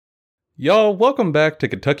Y'all, welcome back to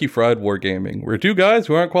Kentucky Fried Wargaming, where two guys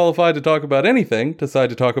who aren't qualified to talk about anything decide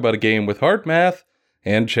to talk about a game with hard math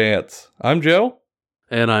and chance. I'm Joe.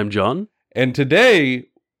 And I'm John. And today,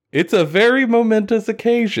 it's a very momentous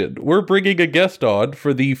occasion. We're bringing a guest on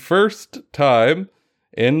for the first time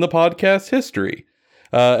in the podcast history.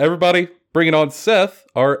 Everybody, bringing on Seth,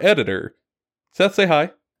 our editor. Seth, say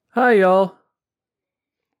hi. Hi, y'all.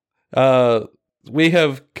 We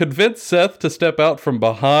have convinced Seth to step out from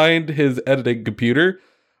behind his editing computer,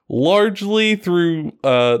 largely through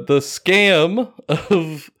the scam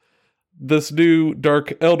of this new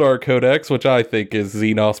Dark Eldar Codex, which I think is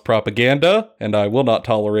Xenos propaganda, and I will not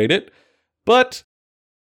tolerate it. But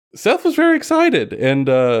Seth was very excited, and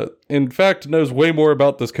in fact knows way more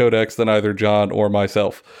about this codex than either John or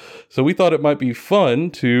myself. So we thought it might be fun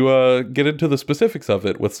to get into the specifics of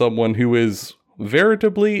it with someone who is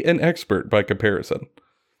veritably an expert by comparison.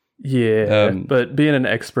 Yeah, but being an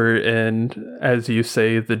expert in, as you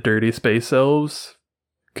say, the dirty space elves,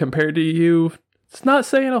 compared to you, it's not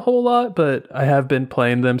saying a whole lot, but I have been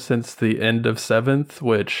playing them since the end of 7th,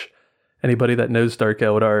 which anybody that knows Dark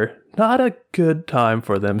Eldar, not a good time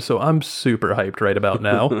for them, so I'm super hyped right about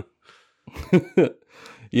now.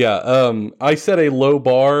 Yeah, I set a low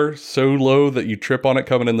bar, so low that you trip on it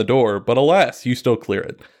coming in the door, but alas, you still clear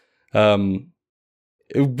it.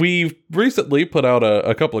 We've recently put out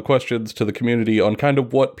a couple of questions to the community on kind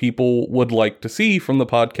of what people would like to see from the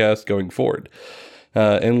podcast going forward.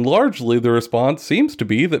 And largely the response seems to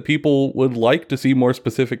be that people would like to see more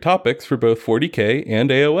specific topics for both 40K and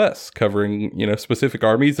AOS, covering, specific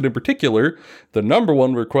armies, and in particular, the number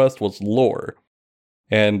one request was lore.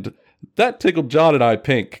 And that tickled John and I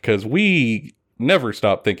pink, because we never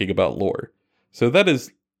stop thinking about lore. So that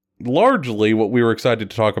is largely what we were excited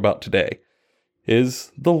to talk about today,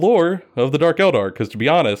 is the lore of the Dark Eldar, because to be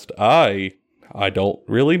honest, I don't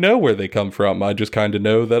really know where they come from. I just kind of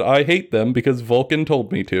know that I hate them because Vulcan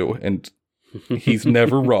told me to, and he's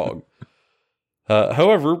never wrong.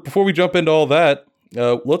 However, before we jump into all that,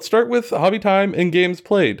 let's start with hobby time and games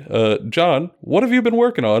played. John, what have you been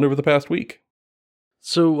working on over the past week?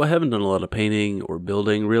 So I haven't done a lot of painting or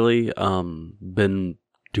building, really. Been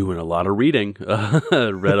doing a lot of reading.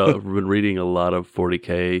 Been reading a lot of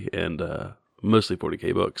 40K and mostly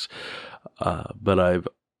 40K books. But I've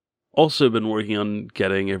also been working on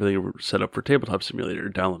getting everything set up for Tabletop Simulator,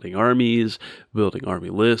 downloading armies, building army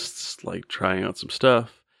lists, like trying out some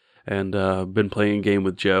stuff. And been playing a game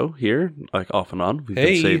with Joe here, like off and on. We've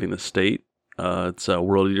been saving the state. It's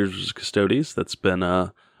World Eaters vs. Custodes. That's been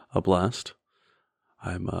a blast.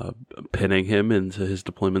 I'm pinning him into his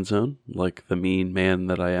deployment zone, like the mean man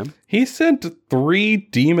that I am. He sent 3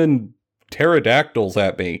 demon pterodactyls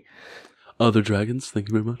at me. Other dragons, thank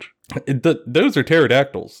you very much. Those are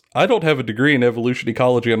pterodactyls. I don't have a degree in evolution,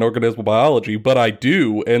 ecology, and organismal biology, but I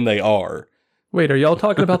do, and they are. Wait, are y'all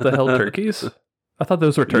talking about the hell turkeys? I thought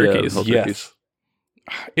those were turkeys. Yeah, turkeys.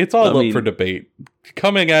 It's all up for debate.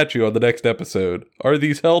 Coming at you on the next episode. Are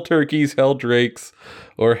these hell turkeys, hell drakes,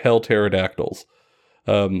 or hell pterodactyls?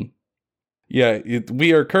 We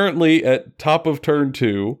are currently at top of turn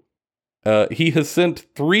 2. He has sent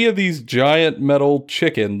 3 of these giant metal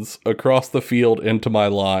chickens across the field into my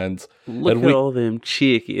lines. Look at all them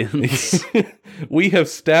chickens. We have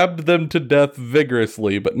stabbed them to death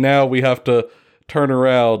vigorously, but now we have to turn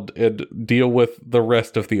around and deal with the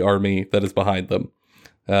rest of the army that is behind them.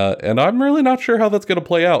 And I'm really not sure how that's going to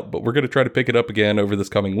play out, but we're going to try to pick it up again over this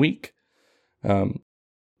coming week.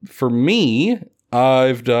 For me,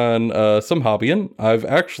 I've done some hobbying. I've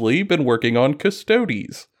actually been working on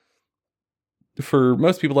Custodes. For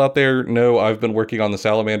most people out there know, I've been working on the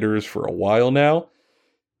Salamanders for a while now.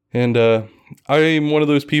 And I'm one of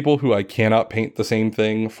those people who I cannot paint the same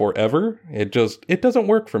thing forever. It doesn't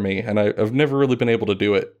work for me, and I've never really been able to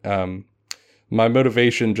do it. My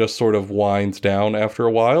motivation just sort of winds down after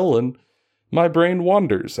a while, and my brain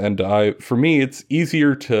wanders. And for me, it's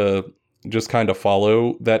easier to just kind of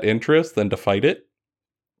follow that interest than to fight it.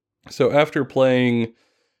 So after playing,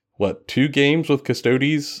 2 games with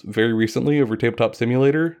Custodes very recently over Tabletop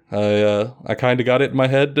Simulator, I kind of got it in my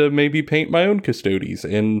head to maybe paint my own Custodes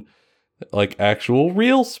in, actual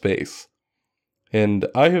real space. And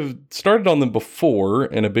I have started on them before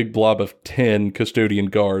in a big blob of 10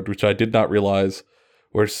 Custodian Guard, which I did not realize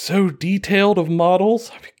were so detailed of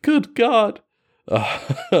models. I mean, good God.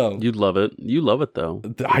 You'd love it. You love it, though.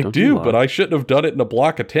 I do, but I shouldn't have done it in a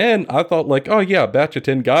block of 10. I thought, a batch of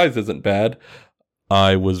 10 guys isn't bad.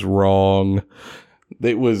 I was wrong.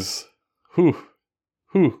 It was,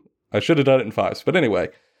 I should have done it in 5s. But anyway,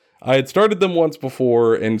 I had started them once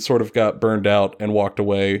before and sort of got burned out and walked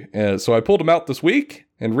away. So I pulled them out this week,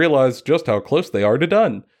 and realize just how close they are to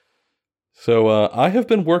done. So I have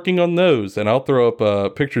been working on those, and I'll throw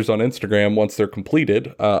up pictures on Instagram once they're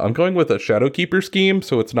completed. I'm going with a Shadowkeeper scheme,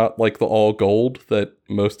 so it's not like the all gold that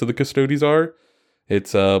most of the Custodes are.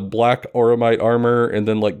 It's black Auramite armor and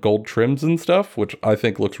then like gold trims and stuff, which I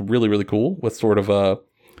think looks really, really cool, with sort of a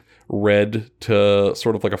red to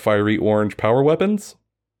sort of like a fiery orange power weapons.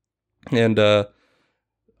 And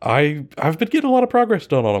I've been getting a lot of progress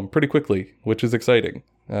done on them pretty quickly, which is exciting.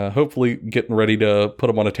 Hopefully getting ready to put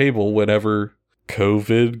them on a table whenever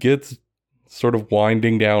COVID gets sort of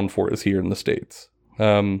winding down for us here in the States.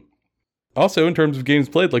 Also, in terms of games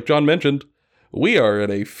played, like John mentioned, we are in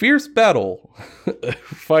a fierce battle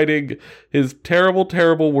fighting his terrible,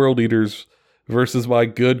 terrible World Eaters versus my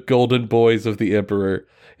good golden boys of the Emperor.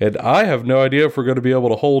 And I have no idea if we're going to be able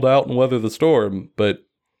to hold out and weather the storm, but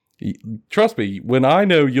trust me, when I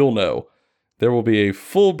know, you'll know. There will be a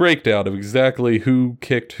full breakdown of exactly who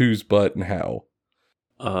kicked whose butt and how.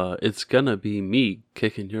 It's gonna be me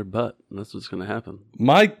kicking your butt. That's what's gonna happen.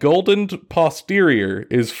 My golden posterior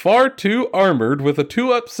is far too armored with a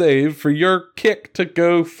 2-up save for your kick to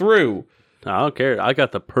go through. I don't care. I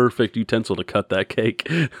got the perfect utensil to cut that cake.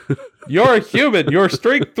 You're a human. You're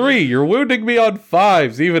strength 3. You're wounding me on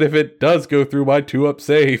 5s, even if it does go through my 2-up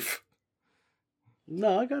save.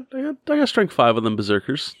 No, I got strength 5 of them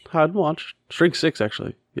berserkers. Hide and watch. Strength 6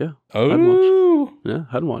 actually. Yeah. Oh. Hide and watch. Yeah,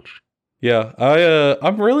 hide and watch. Yeah,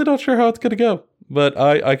 I'm really not sure how it's gonna go, but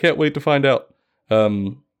I can't wait to find out.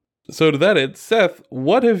 So to that end, Seth,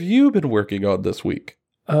 what have you been working on this week?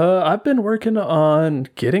 I've been working on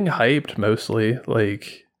getting hyped mostly.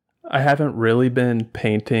 Like, I haven't really been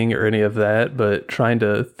painting or any of that, but trying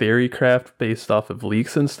to theory craft based off of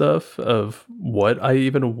leaks and stuff of what I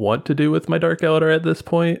even want to do with my Dark Eldar at this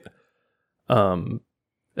point. And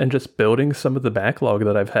just building some of the backlog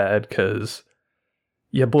that I've had, because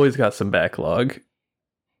yeah, boy's got some backlog.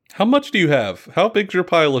 How much do you have? How big's your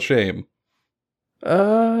pile of shame?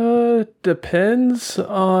 Depends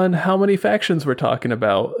on how many factions we're talking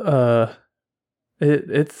about.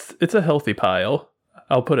 It's a healthy pile.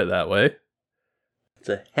 I'll put it that way. It's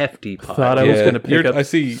a hefty pile. Thought I was going to pick up I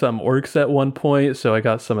see. some orcs at one point, so I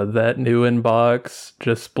got some of that new in box.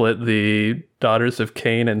 Just split the Daughters of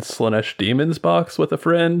Cain and Slaanesh Demons box with a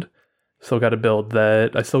friend. Still got to build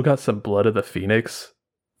that. I still got some Blood of the Phoenix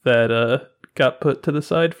that got put to the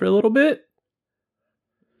side for a little bit.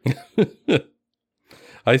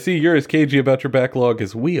 I see you're as cagey about your backlog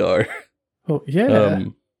as we are. Oh, yeah.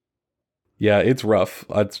 Yeah, it's rough.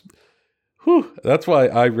 That's why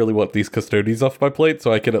I really want these Custodes off my plate,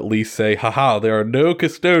 so I can at least say, haha, there are no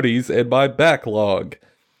Custodes in my backlog.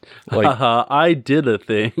 Like, haha, I did a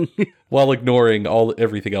thing. While ignoring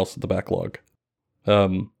everything else in the backlog.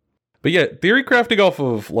 But yeah, theory crafting off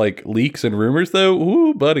of, like, leaks and rumors, though,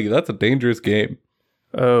 ooh, buddy, that's a dangerous game.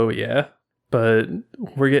 Oh, yeah. But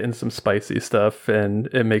we're getting some spicy stuff, and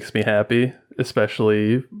it makes me happy,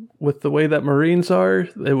 especially with the way that Marines are.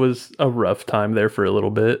 It was a rough time there for a little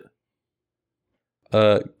bit.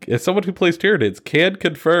 As someone who plays Tyranids, can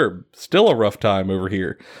confirm, still a rough time over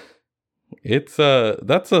here. It's,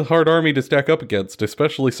 that's a hard army to stack up against,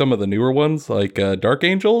 especially some of the newer ones, like, Dark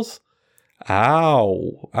Angels.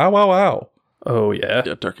 Ow. Ow, ow, ow. Oh, yeah.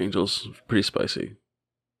 Yeah, Dark Angels, pretty spicy.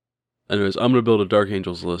 Anyways, I'm going to build a Dark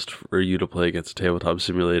Angels list for you to play against a Tabletop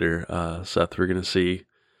Simulator. Seth, we're going to see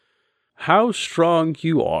how strong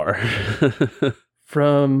you are.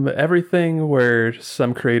 From everything where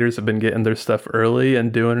some creators have been getting their stuff early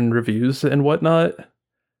and doing reviews and whatnot,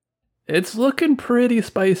 it's looking pretty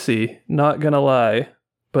spicy, not going to lie.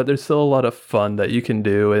 But there's still a lot of fun that you can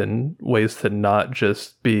do and ways to not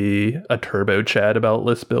just be a turbo chat about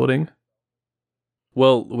list building.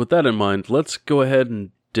 Well, with that in mind, let's go ahead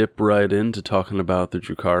and dip right into talking about the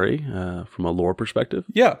Drukhari from a lore perspective.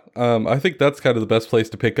 Yeah, I think that's kind of the best place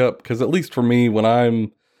to pick up, because at least for me, when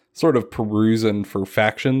I'm sort of perusing for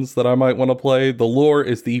factions that I might want to play, the lore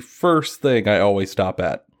is the first thing I always stop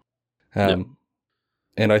at. Yep.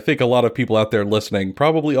 And I think a lot of people out there listening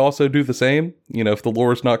probably also do the same. You know, if the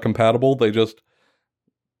lore is not compatible, they just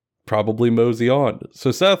probably mosey on.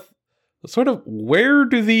 So Seth, sort of, where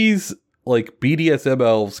do these, like, BDSM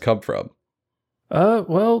elves come from?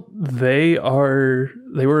 Well, they were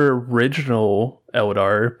original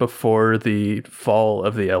Eldar before the fall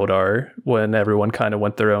of the Eldar, when everyone kind of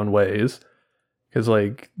went their own ways. Because,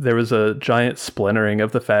 like, there was a giant splintering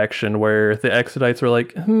of the faction where the Exodites were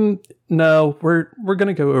like, no, we're going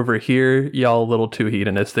to go over here. Y'all a little too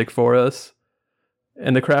hedonistic for us.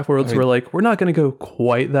 And the Craft Worlds were like, we're not going to go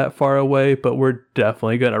quite that far away, but we're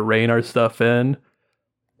definitely going to rein our stuff in.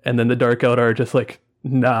 And then the Dark Eldar are just like,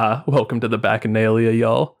 Nah, welcome to the Bacchanalia,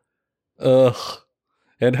 y'all. Ugh.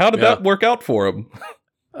 And how did that work out for him?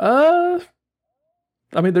 I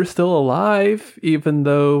mean, they're still alive, even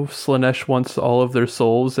though Slaanesh wants all of their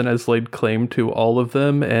souls and has laid claim to all of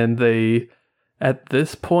them, and they, at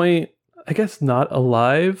this point, I guess not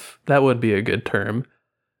alive. That would be a good term.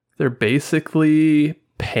 They're basically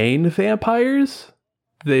pain vampires.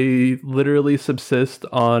 They literally subsist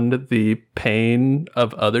on the pain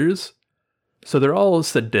of others. So they're all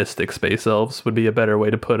sadistic space elves, would be a better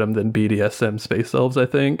way to put them than BDSM space elves, I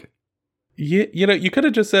think. You know, you could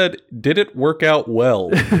have just said, did it work out well?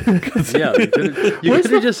 Yeah, you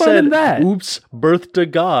could have just said, oops, birth to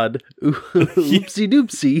God. Oopsie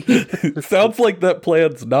doopsie. Sounds like that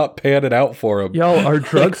plan's not panning out for him. Y'all, our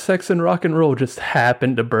drug, sex, and rock and roll just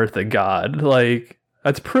happened to birth a god. Like,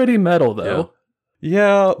 that's pretty metal, though.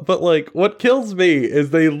 Yeah, but like, what kills me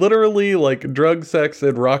is they literally like drug, sex,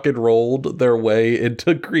 and rock and rolled their way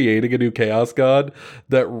into creating a new chaos god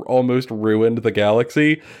that almost ruined the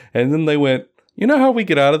galaxy. And then they went, you know how we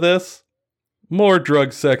get out of this? More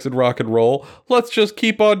drug, sex, and rock and roll. Let's just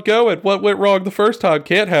keep on going. What went wrong the first time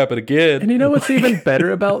can't happen again. And you know what's even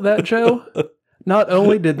better about that, Joe? Not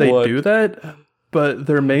only did they do that, but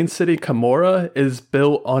their main city, Kamora, is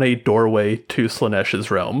built on a doorway to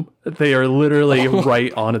Slaanesh's realm. They are literally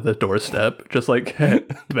right on the doorstep, just like,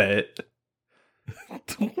 bet.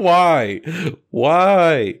 Why?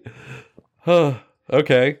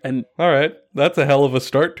 Okay. And all right. That's a hell of a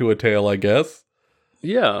start to a tale, I guess.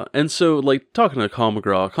 Yeah, and so, like, talking to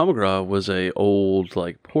Kamagra was a old,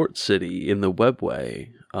 like, port city in the Webway,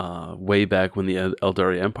 way back when the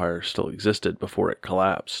Eldari Empire still existed before it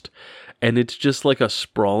collapsed. And it's just like a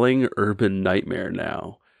sprawling urban nightmare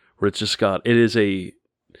now, where it's just it is a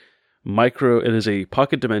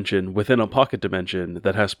pocket dimension within a pocket dimension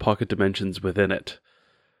that has pocket dimensions within it.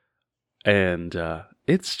 And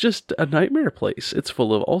it's just a nightmare place. It's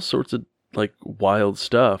full of all sorts of like wild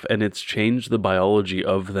stuff, and it's changed the biology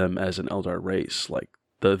of them as an Eldar race. Like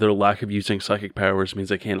their lack of using psychic powers means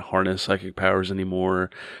they can't harness psychic powers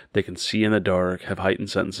anymore. They can see in the dark, have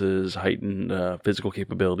heightened senses, heightened physical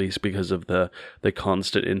capabilities because of the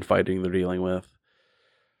constant infighting they're dealing with.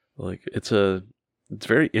 Like it's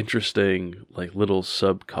very interesting, like little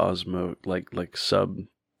sub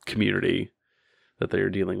community that they are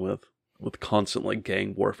dealing with constant like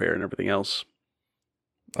gang warfare and everything else.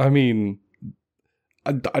 I mean,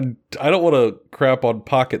 I don't want to crap on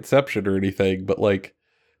Pocketception or anything, but like,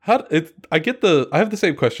 I have the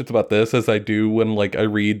same questions about this as I do when like I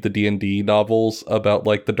read the D&D novels about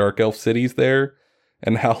like the Dark Elf cities there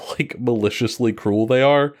and how like maliciously cruel they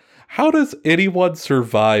are. How does anyone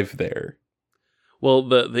survive there? Well,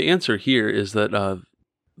 the answer here is that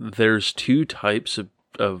there's two types of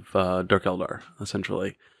Dark Eldar,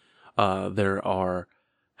 essentially. There are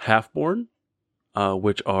Halfborn,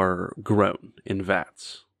 which are grown in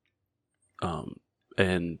vats.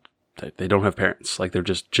 And they don't have parents. Like, they're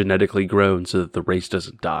just genetically grown so that the race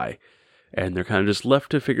doesn't die. And they're kind of just left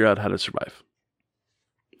to figure out how to survive.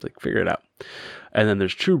 Like, figure it out. And then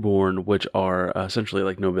there's Trueborn, which are essentially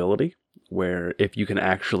like nobility, where if you can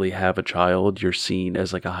actually have a child, you're seen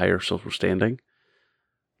as like a higher social standing.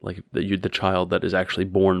 Like, the child that is actually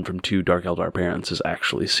born from two Dark Eldar parents is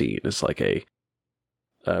actually seen as like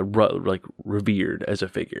like revered as a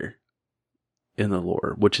figure in the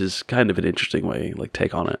lore, which is kind of an interesting way, like,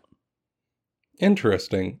 take on it.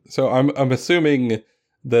 Interesting. So I'm assuming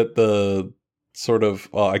that the sort of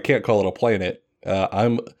I can't call it a planet.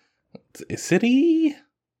 City?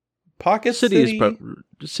 Pocket city?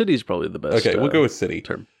 City is probably the best. Okay, we'll go with city.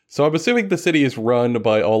 Term. So I'm assuming the city is run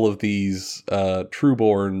by all of these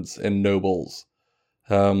Trueborns and nobles.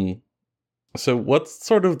 So what's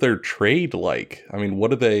sort of their trade like? I mean,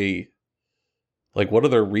 what are they like? What are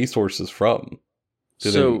their resources from?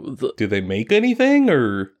 Do they make anything,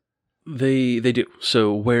 or they do?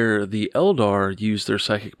 So where the Eldar use their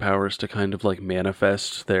psychic powers to kind of like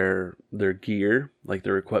manifest their gear, like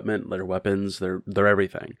their equipment, their weapons, their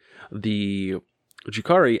everything. The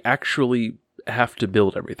Drukhari actually have to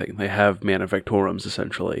build everything. They have manufactorums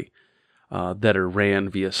essentially that are ran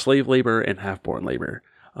via slave labor and half-born labor.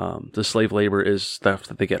 The slave labor is stuff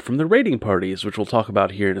that they get from the raiding parties, which we'll talk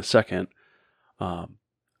about here in a second.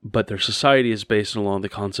 But their society is based along the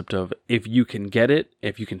concept of if you can get it,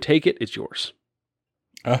 if you can take it, it's yours.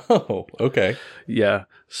 Oh, okay. Yeah.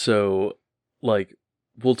 So, like,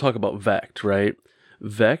 we'll talk about Vect, right?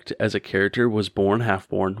 Vect, as a character, was born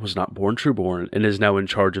half-born, was not born true-born, and is now in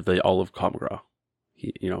charge of all of Kamagra.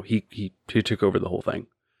 He took over the whole thing.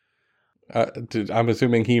 I'm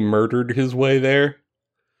assuming he murdered his way there?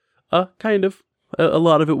 Kind of. A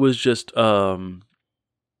lot of it was just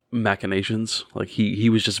machinations. Like he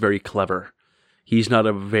was just very clever. He's not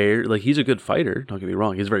he's a good fighter, don't get me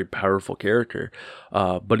wrong. He's a very powerful character.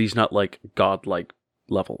 But he's not like godlike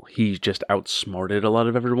level. He just outsmarted a lot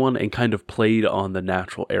of everyone and kind of played on the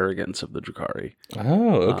natural arrogance of the Drukhari.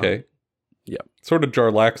 Oh, okay. Yeah. Sort of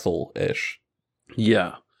Jarlaxle-ish.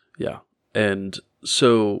 Yeah. Yeah. And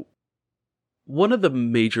so one of the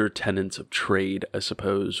major tenets of trade, I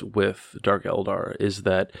suppose, with Dark Eldar is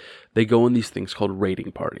that they go on these things called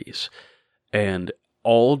raiding parties. And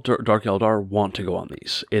all Dark Eldar want to go on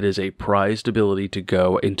these. It is a prized ability to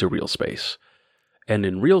go into real space. And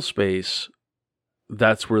in real space,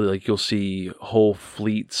 that's where like you'll see whole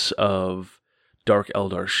fleets of Dark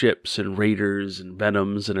Eldar ships and raiders and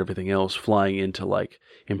venoms and everything else flying into like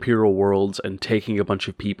Imperial worlds and taking a bunch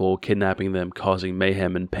of people, kidnapping them, causing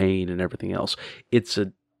mayhem and pain and everything else. It's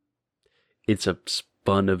a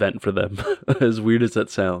fun event for them, as weird as that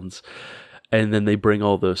sounds. And then they bring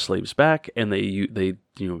all those slaves back, and they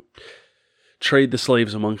trade the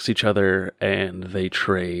slaves amongst each other, and they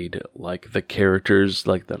trade like the characters,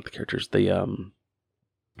 like not the characters,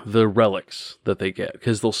 the relics that they get,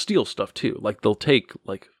 because they'll steal stuff too. Like they'll take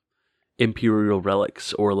like Imperial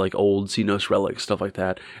relics or like old Xenos relics, stuff like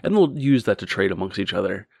that, and they'll use that to trade amongst each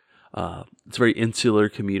other. It's a very insular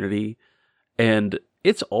community, and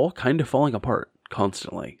it's all kind of falling apart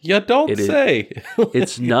constantly. Yeah, don't say.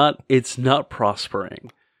 It's not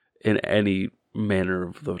prospering in any manner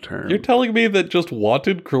of the term. You're telling me that just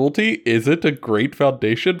wanted cruelty isn't a great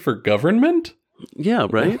foundation for government? Yeah,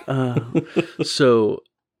 right? So,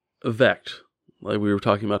 Vect, like we were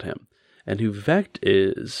talking about him, and who Vect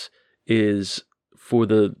is for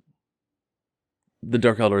the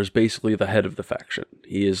Dark Eldar is basically the head of the faction.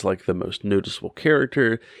 He is like the most noticeable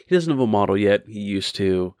character. He doesn't have a model yet. He used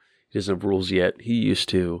to. He doesn't have rules yet. He used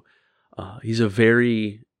to. He's a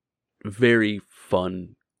very, very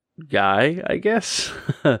fun guy, I guess.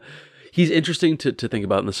 He's interesting to think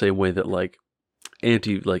about in the same way that like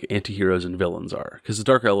anti-heroes and villains are. Because the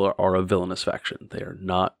Dark Eldar are a villainous faction. They are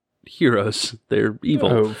not heroes. They're evil.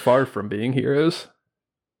 Oh, far from being heroes.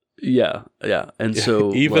 Yeah. And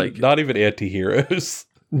so not even anti-heroes.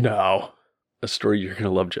 No. A story you're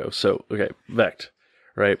gonna love, Joe. So okay, Vect.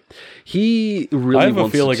 Right, he really. I have a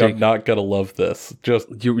feeling I'm not gonna love this. Just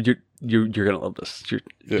you're gonna love this.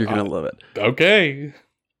 You're gonna love it. Okay.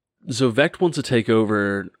 So Vect wants to take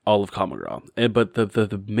over all of Kamagra, but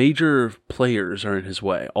the major players are in his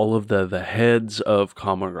way. All of the heads of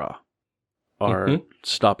Kamagra are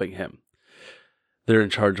stopping him. They're in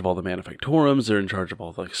charge of all the manufactorums. They're in charge of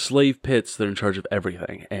all the slave pits. They're in charge of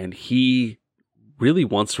everything, and he really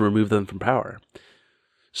wants to remove them from power.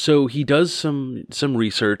 So he does some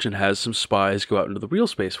research and has some spies go out into the real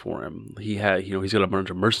space for him. He's got a bunch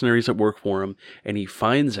of mercenaries that work for him, and he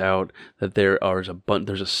finds out that there's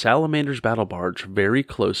a Salamander's battle barge very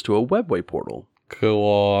close to a webway portal. Go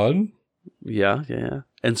on. Yeah.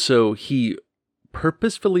 And so he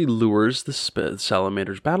purposefully lures the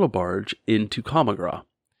Salamander's battle barge into Kamagra,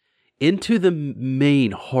 into the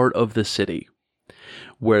main heart of the city,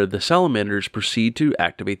 where the Salamanders proceed to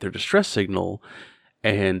activate their distress signal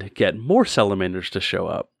and get more Salamanders to show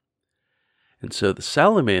up. And so the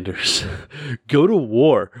Salamanders go to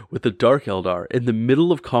war with the Dark Eldar in the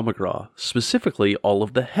middle of Kamagra, specifically all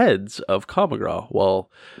of the heads of Kamagra, while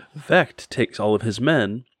Vect takes all of his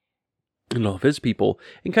men and all of his people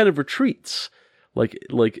and kind of retreats like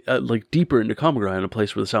deeper into Kamagra, in a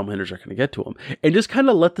place where the Salamanders are going to get to him, and just kind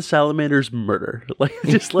of let the Salamanders murder, like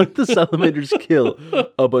just let the Salamanders kill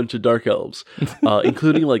a bunch of Dark Elves,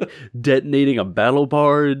 including like detonating a battle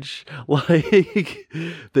barge. Like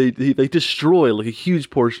they destroy like a huge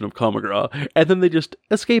portion of Kamagra, and then they just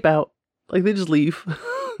escape out. Like they just leave.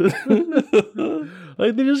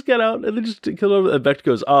 Like they just get out and they just kill over. And Vect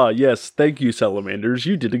goes, yes, thank you, Salamanders.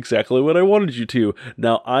 You did exactly what I wanted you to.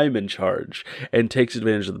 Now I'm in charge. And takes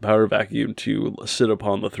advantage of the power vacuum to sit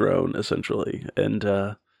upon the throne, essentially.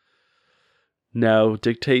 And now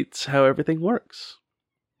dictates how everything works.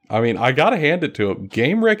 I mean, I gotta hand it to him.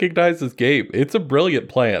 Game recognizes game. It's a brilliant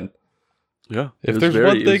plan. Yeah. If there's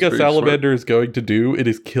one thing a Salamander is going to do, it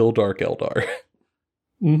is kill Dark Eldar.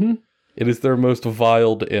 Mm-hmm. It is their most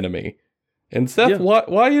viled enemy. And Seth,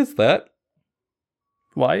 why is that?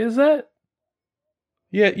 Why is that?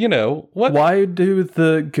 Yeah, what? Why do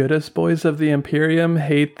the goodest boys of the Imperium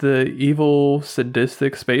hate the evil,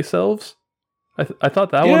 sadistic space elves? I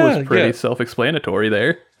thought that one was pretty self-explanatory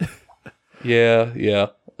there. Yeah.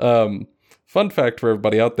 Fun fact for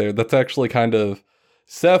everybody out there, that's actually kind of...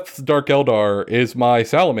 Seth's Dark Eldar is my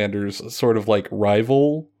Salamander's sort of like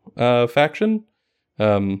rival faction.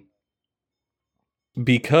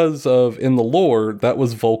 because of, in the lore, that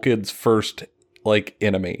was Vulcan's first,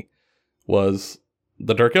 enemy, was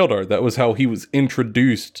the Dark Eldar. That was how he was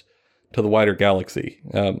introduced to the wider galaxy.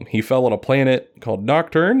 He fell on a planet called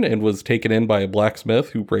Nocturne and was taken in by a blacksmith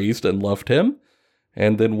who raised and loved him.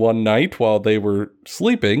 And then one night, while they were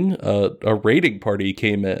sleeping, a raiding party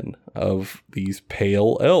came in of these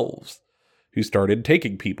pale elves who started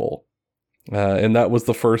taking people. And that was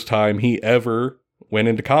the first time he ever went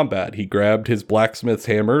into combat. He grabbed his blacksmith's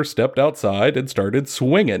hammer, stepped outside, and started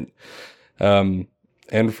swinging. And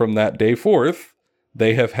from that day forth,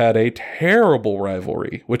 they have had a terrible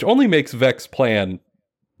rivalry, which only makes Vec's plan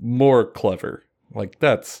more clever.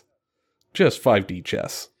 That's just 5D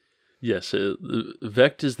chess. Yes,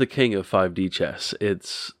 Vect is the king of 5D chess.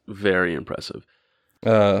 It's very impressive.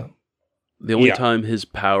 The only time his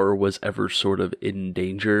power was ever sort of in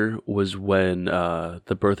danger was when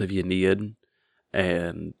the birth of Yaniad,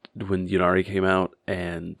 and when Ynnari came out,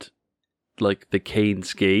 and the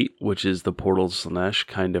Kane's Gate, which is the portal to Slaanesh,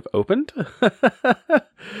 kind of opened,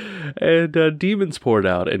 and demons poured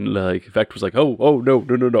out, and Vect was like,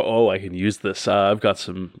 no, I can use this. I've got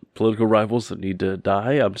some political rivals that need to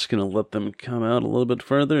die. I'm just gonna let them come out a little bit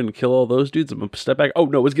further and kill all those dudes. I'm gonna step back. Oh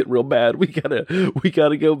no, it's getting real bad. We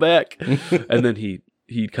gotta go back. And then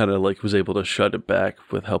he kind of was able to shut it back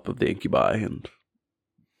with help of the Incubi and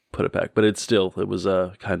put it back. But it was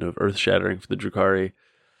kind of earth shattering for the Drukhari.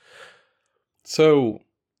 So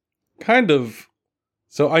I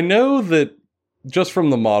know that just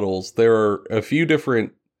from the models, there are a few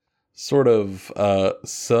different sort of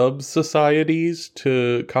sub-societies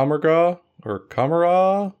to Kamarga, or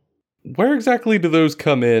Kamara. Where exactly do those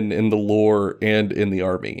come in the lore and in the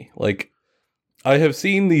army? I have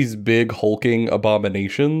seen these big hulking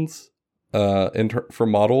abominations for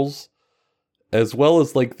models, as well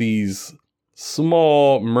as these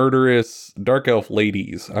small, murderous dark elf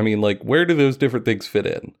ladies. I mean, where do those different things fit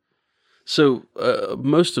in? So,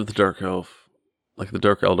 most of the dark elf, the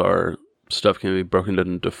Dark Eldar stuff, can be broken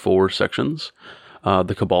into 4 sections.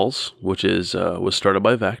 The Cabals, which was started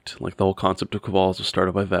by Vect. The whole concept of Cabals was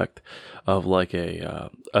started by Vect, of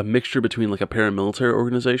a mixture between a paramilitary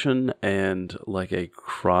organization and a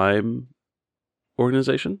crime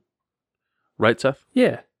organization. Right, Seth?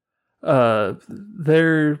 Yeah.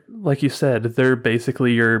 They're, like you said, they're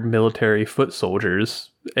basically your military foot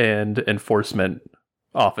soldiers and enforcement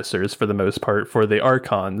officers for the most part for the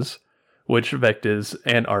Archons, which Vect is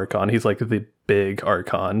an Archon. He's the big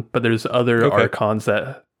Archon, but there's other Archons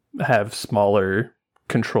that have smaller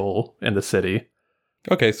control in the city.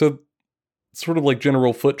 Okay, so sort of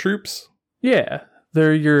general foot troops? Yeah,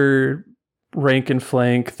 they're your rank and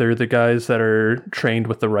flank. They're the guys that are trained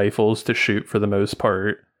with the rifles to shoot for the most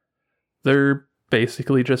part. They're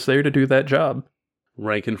basically just there to do that job.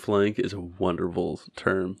 Rank and flank is a wonderful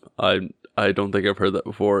term. I don't think I've heard that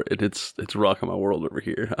before. It's rocking my world over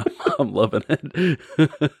here. I'm loving it.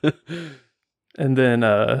 And then,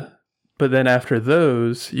 but then after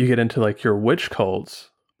those, you get into your witch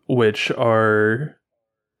cults, which are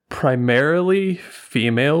primarily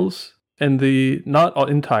females, and not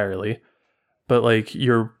entirely, but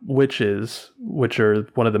your witches, which are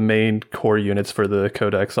one of the main core units for the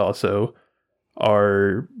Codex also,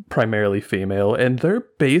 are primarily female, and they're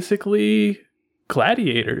basically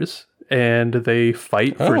gladiators, and they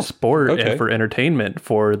fight for sport and for entertainment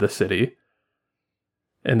for the city.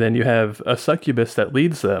 And then you have a succubus that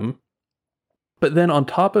leads them. But then on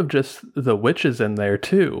top of just the witches in there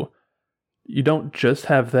too, you don't just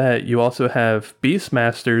have that, you also have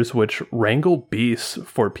Beastmasters, which wrangle beasts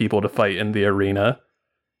for people to fight in the arena.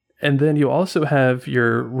 And then you also have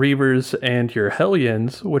your Reavers and your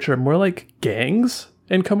Hellions, which are more like gangs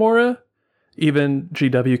in Camorra. Even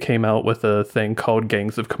GW came out with a thing called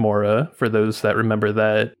Gangs of Camorra, for those that remember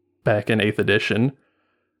that back in 8th edition.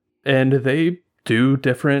 And they do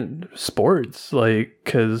different sports,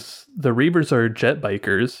 because the Reavers are jet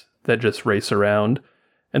bikers that just race around.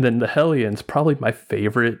 And then the Hellions, probably my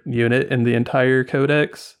favorite unit in the entire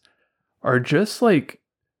Codex, are just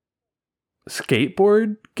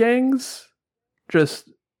skateboard gangs. Just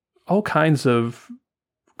all kinds of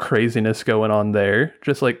craziness going on there.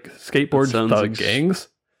 Just skateboard thug gangs.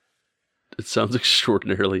 It sounds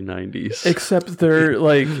extraordinarily 90s. Except they're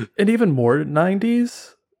and even more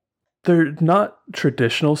 90s. They're not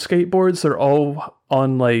traditional skateboards. They're all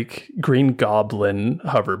on Green Goblin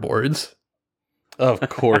hoverboards. Of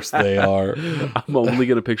course they are. I'm only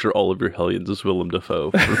going to picture all of your Hellions as Willem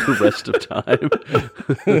Dafoe for the rest of time.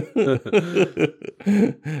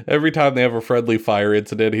 Every time they have a friendly fire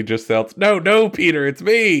incident, he just shouts, No, Peter, it's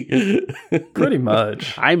me. Pretty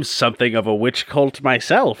much. I'm something of a witch cult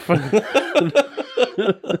myself.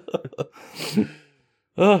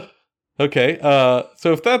 Okay.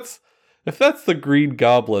 So if that's the Green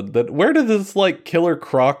Goblin, then where do this like Killer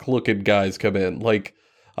Croc looking guys come in? Like,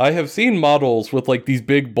 I have seen models with like these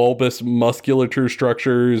big bulbous musculature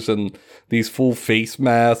structures and these full face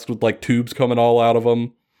masks with like tubes coming all out of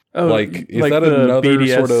them. Oh, like, is like that the another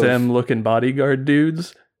BDSM sort of looking bodyguard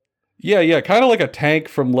dudes? Yeah, kind of like a Tank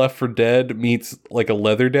from Left 4 Dead meets like a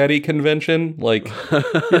Leather Daddy convention. Like,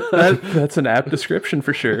 that's an apt description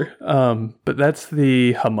for sure. But that's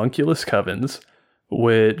the homunculus covens,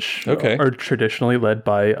 which are traditionally led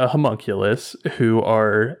by a homunculus who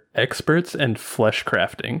are experts in flesh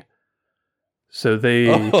crafting. So they're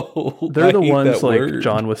the ones, like word.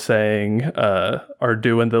 John was saying, are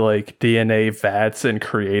doing the like DNA vats and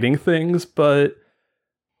creating things, but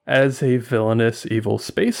as a villainous evil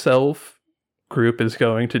space elf group is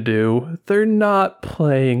going to do, they're not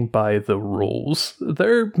playing by the rules.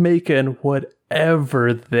 They're making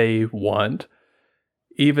whatever they want.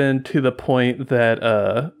 Even to the point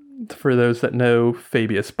that, for those that know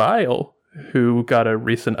Fabius Bile, who got a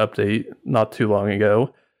recent update not too long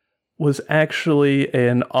ago, was actually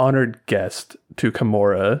an honored guest to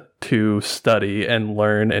Kimura to study and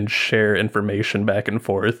learn and share information back and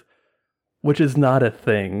forth, which is not a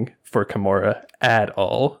thing for Kimura at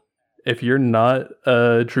all. If you're not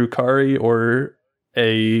a Drukhari or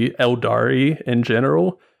a Eldari in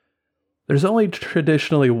general, there's only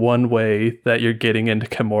traditionally one way that you're getting into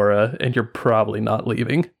Kimura, and you're probably not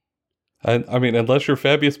leaving. I mean, unless you're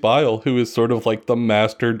Fabius Bile, who is sort of like the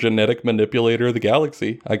master genetic manipulator of the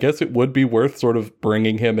galaxy, I guess it would be worth sort of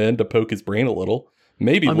bringing him in to poke his brain a little.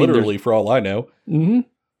 Maybe literally, for all I know. Mm-hmm.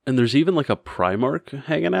 And there's even like a Primarch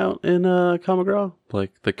hanging out in Kamagra.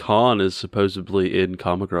 Like the Khan is supposedly in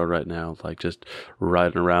Kamagra right now, like just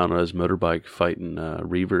riding around on his motorbike fighting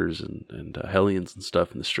Reavers and Hellions and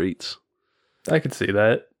stuff in the streets. I could see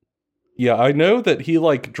that. Yeah, I know that he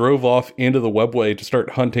like drove off into the webway to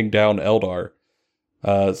start hunting down Eldar.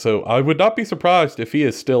 So I would not be surprised if he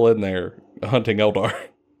is still in there hunting Eldar,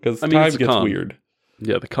 because time gets weird.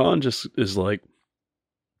 Yeah, the Khan just is like,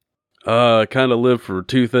 I kind of live for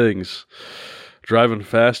two things: driving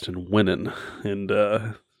fast and winning. And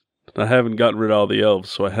I haven't gotten rid of all the elves,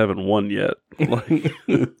 so I haven't won yet.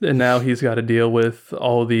 And now he's got to deal with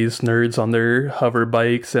all these nerds on their hover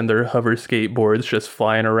bikes and their hover skateboards just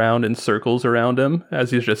flying around in circles around him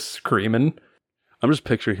as he's just screaming. I'm just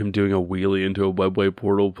picturing him doing a wheelie into a webway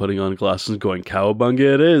portal, putting on glasses and going,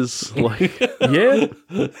 "Cowabunga it is." Like, yeah.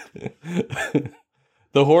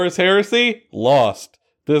 The Horus Heresy? Lost.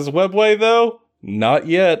 This webway, though? Not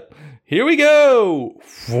yet. Here we go!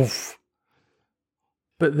 Woof.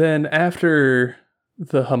 But then after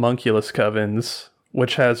the homunculus covens,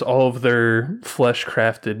 which has all of their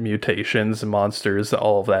flesh-crafted mutations and monsters,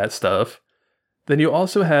 all of that stuff, then you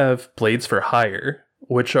also have Blades for Hire,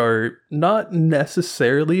 which are not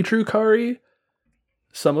necessarily Drukhari.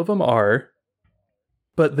 Some of them are,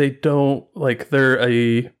 but they don't, like, they're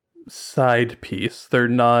a side piece. They're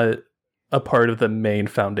not a part of the main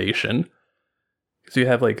foundation. So you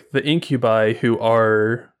have, like, the Incubi, who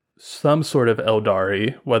are some sort of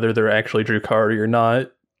Eldari, whether they're actually Drukhari or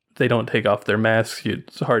not. They don't take off their masks,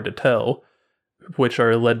 it's hard to tell, which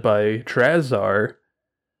are led by Drazar,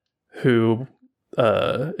 who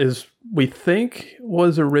we think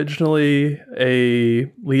was originally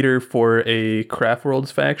a leader for a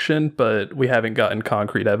Craftworlds faction, but we haven't gotten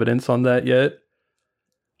concrete evidence on that yet.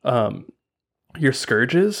 Your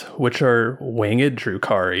Scourges, which are winged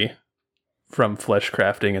Drukhari from flesh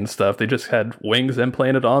crafting and stuff. They just had wings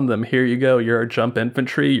implanted on them. Here you go. You're a jump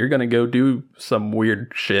infantry. You're going to go do some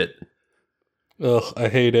weird shit. Ugh, I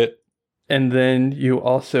hate it. And then you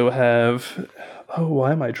also have... Oh,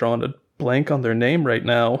 why am I drawing a blank on their name right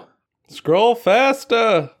now? Scroll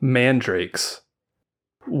faster! Mandrakes,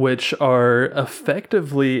 which are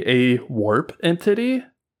effectively a warp entity,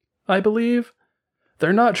 I believe.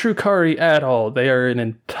 They're not Drukhari at all. They are an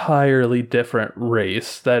entirely different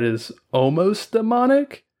race that is almost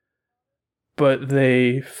demonic, but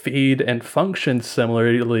they feed and function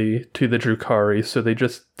similarly to the Drukhari, so they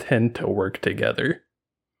just tend to work together.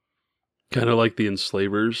 Kind of like the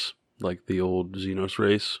Enslavers, like the old Xenos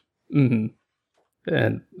race. Mm-hmm.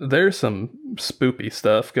 And there's some spoopy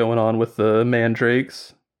stuff going on with the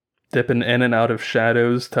Mandrakes, dipping in and out of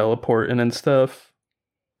shadows, teleporting and stuff.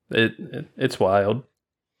 It's wild.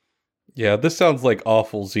 Yeah, this sounds like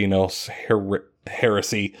awful Xenos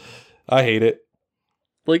heresy. I hate it.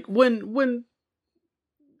 Like when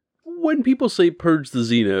people say purge the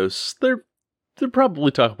Xenos, they're they're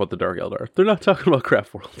probably talking about the Dark Eldar. They're not talking about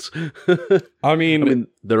Craft Worlds. I mean,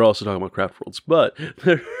 they're also talking about Craft Worlds, but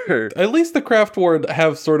at least the Craft World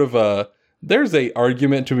have sort of there's a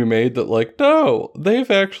argument to be made that, like, no,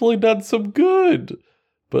 they've actually done some good.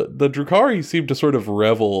 But the Drukhari seem to sort of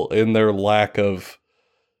revel in their lack of,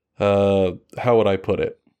 how would I put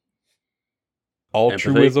it?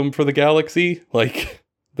 Altruism empathy for the galaxy. Like,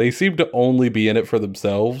 they seem to only be in it for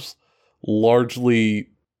themselves, largely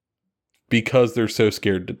because they're so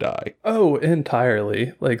scared to die. Oh,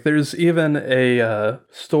 entirely. Like, there's even a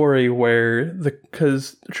story where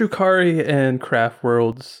because Drukhari and Craft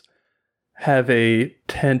Worlds have a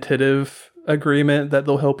tentative agreement that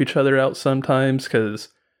they'll help each other out sometimes, because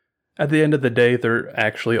at the end of the day, they're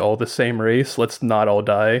actually all the same race. Let's not all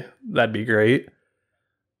die. That'd be great.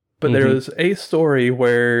 But there was a story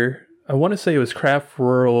where, I want to say it was Craft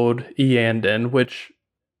World Eandon, which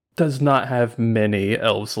does not have many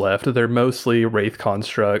elves left. They're mostly wraith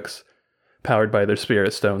constructs, powered by their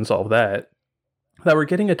spirit stones, all that were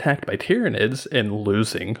getting attacked by Tyranids and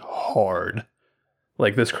losing hard.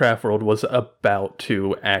 Like, this Craft World was about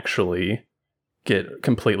to actually get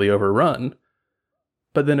completely overrun.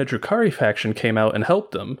 But then a Drukhari faction came out and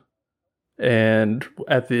helped them. And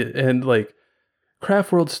at the end, like,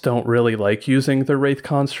 Craft Worlds don't really like using their wraith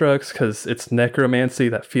constructs because it's necromancy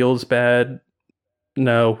that feels bad.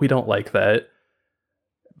 No, we don't like that.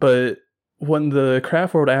 But when the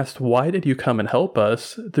Craft World asked, why did you come and help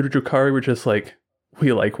us? The Drukhari were just like,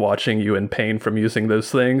 we like watching you in pain from using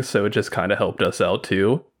those things, so it just kind of helped us out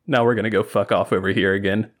too. Now we're gonna go fuck off over here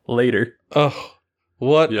again. Later. Ugh.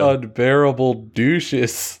 What unbearable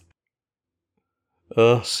douches.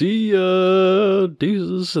 See ya,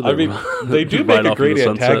 deuces. I mean, they do make a great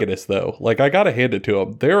antagonist, though. Like, I gotta hand it to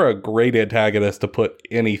them. They're a great antagonist to put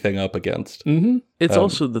anything up against. Mm-hmm. It's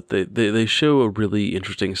also that they show a really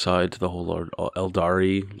interesting side to the whole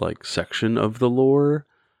Eldari, like, section of the lore.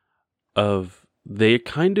 Of, they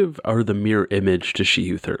kind of are the mirror image to She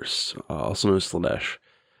Who Thirsts, also known as Slaanesh.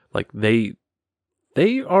 Like,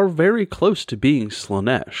 they are very close to being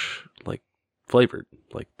Slaanesh, like, flavored.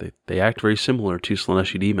 Like, they act very similar to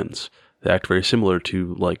Slaaneshi demons. They act very similar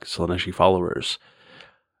to, like, Slaaneshi followers.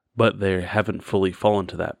 But they haven't fully fallen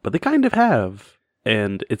to that. But they kind of have.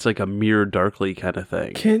 And it's like a mirror darkly kind of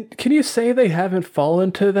thing. Can you say they haven't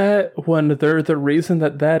fallen to that when they're the reason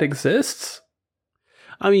that exists?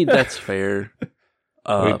 I mean, that's fair.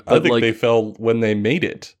 I think they fell when they made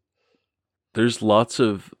it. There's lots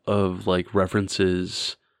of like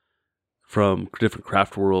references from different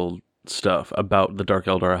Craft World stuff about the Dark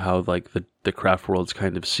Eldar, how like the Craft Worlds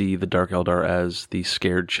kind of see the Dark Eldar as the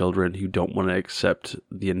scared children who don't want to accept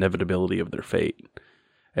the inevitability of their fate.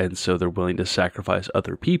 And so they're willing to sacrifice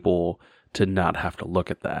other people to not have to look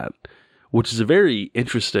at that, which is a very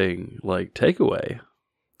interesting like takeaway.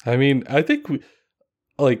 I mean, I think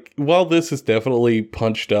while this is definitely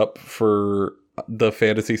punched up for the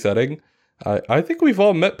fantasy setting, I think we've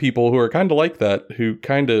all met people who are kind of like that, who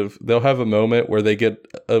they'll have a moment where they get,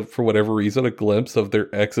 for whatever reason, a glimpse of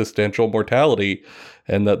their existential mortality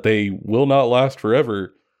and that they will not last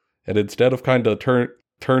forever. And instead of kind of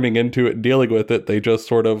turning into it and dealing with it, they just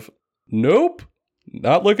sort of, nope,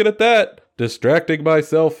 not looking at that, distracting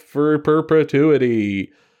myself for perpetuity.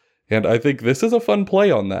 And I think this is a fun play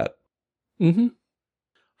on that. Mm-hmm.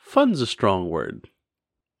 Fun's a strong word.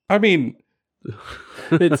 I mean,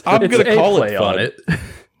 I'm going to call it fun.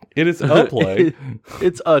 It is a play.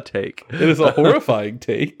 It's a take. It is a horrifying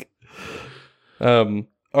take. All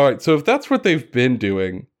right, so if that's what they've been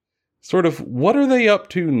doing, sort of what are they up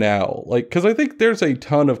to now? Like, because I think there's a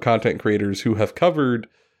ton of content creators who have covered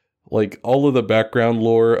like all of the background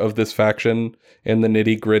lore of this faction and the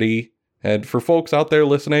nitty gritty. And for folks out there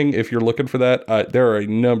listening, if you're looking for that, there are a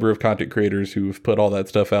number of content creators who've put all that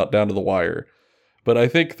stuff out down to the wire. But I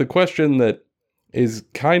think the question that is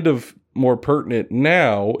kind of more pertinent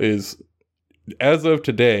now is, as of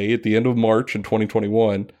today, at the end of March in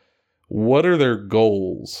 2021, what are their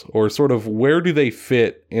goals? Or sort of where do they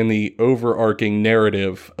fit in the overarching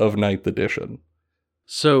narrative of 9th edition?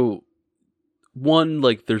 So, one,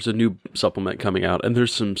 like, there's a new supplement coming out, and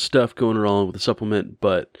there's some stuff going on with the supplement,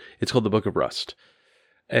 but it's called the Book of Rust.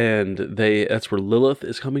 And that's where Lilith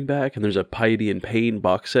is coming back, and there's a Piety and Pain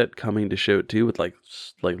box set coming to show it too, with like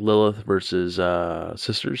Lilith versus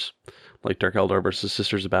Sisters, like Dark Eldar versus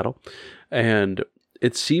Sisters of Battle. And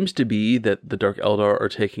it seems to be that the Dark Eldar are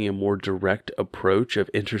taking a more direct approach of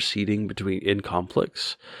interceding in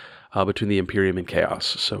conflicts between the Imperium and Chaos.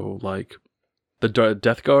 So like the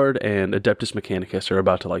Death Guard and Adeptus Mechanicus are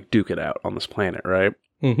about to like duke it out on this planet, right?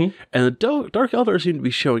 Mm-hmm. And the Dark Eldar seem to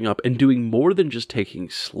be showing up and doing more than just taking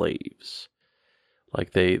slaves.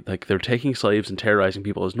 Like they're taking slaves and terrorizing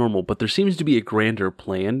people as normal, but there seems to be a grander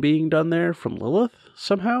plan being done there from Lilith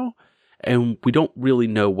somehow, and we don't really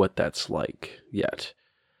know what that's like yet.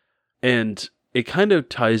 And it kind of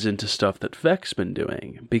ties into stuff that Vekt's been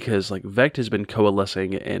doing, because like Vekt has been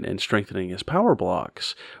coalescing and strengthening his power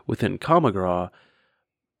blocks within Kamagra,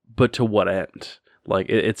 but to what end? Like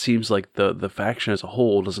it seems like the faction as a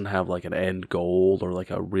whole doesn't have like an end goal or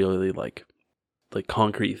like a really like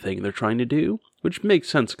concrete thing they're trying to do, which makes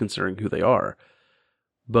sense considering who they are.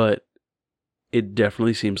 But it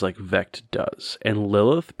definitely seems like Vekt does. And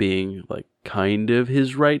Lilith, being like kind of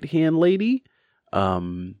his right-hand lady,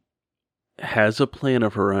 has a plan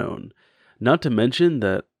of her own. Not to mention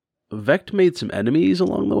that Vekt made some enemies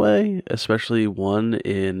along the way, especially one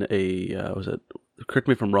in correct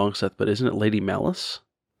me if I'm wrong, Seth, but isn't it Lady Malice?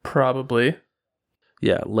 Probably.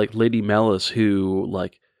 Yeah, like Lady Malice, who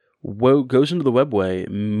like goes into the webway,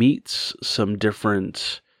 meets some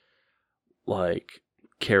different like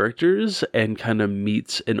characters, and kind of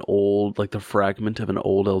meets an old, like the fragment of an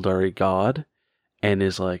old Eldari god, and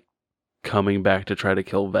is like coming back to try to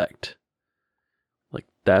kill Vekt. Like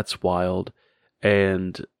that's wild.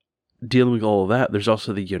 And dealing with all of that, there's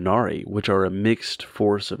also the Ynnari, which are a mixed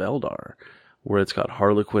force of Eldar, where it's got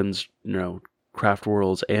Harlequins, Craft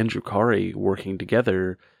Worlds, and Drukhari working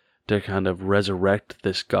together to kind of resurrect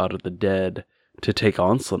this god of the dead, to take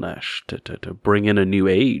on Slaanesh, to bring in a new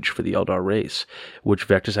age for the Eldar race, which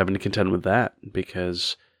Vekt is having to contend with that,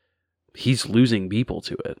 because he's losing people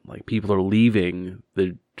to it. Like, people are leaving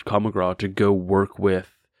the Kamagra to go work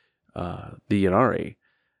with the Ynnari,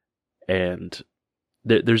 and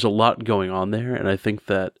there's a lot going on there, and I think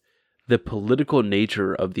that the political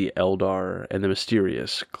nature of the Eldar and the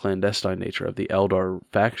mysterious, clandestine nature of the Eldar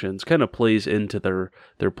factions kind of plays into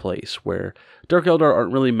their place, where Dark Eldar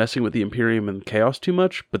aren't really messing with the Imperium and Chaos too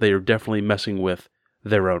much, but they are definitely messing with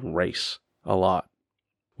their own race a lot,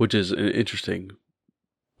 which is an interesting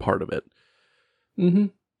part of it. Mm-hmm.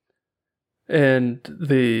 And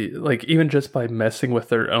even just by messing with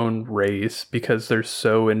their own race, because they're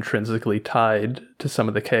so intrinsically tied to some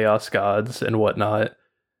of the Chaos gods and whatnot,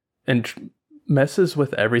 and messes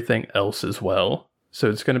with everything else as well.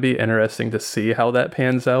 So it's going to be interesting to see how that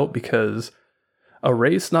pans out, because a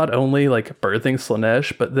race not only like birthing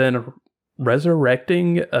Slaanesh, but then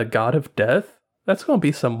resurrecting a god of death, that's going to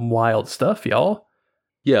be some wild stuff, y'all.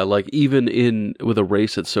 Yeah, like even with a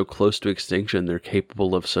race that's so close to extinction, they're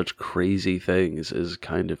capable of such crazy things is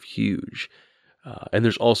kind of huge. And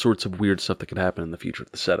there's all sorts of weird stuff that can happen in the future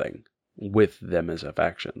of the setting with them as a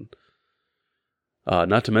faction.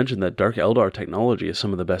 Not to mention that Dark Eldar technology is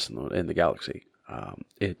some of the best in the galaxy.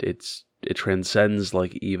 It transcends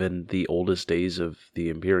like even the oldest days of the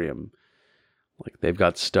Imperium. Like, they've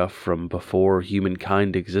got stuff from before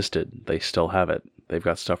humankind existed. They still have it. They've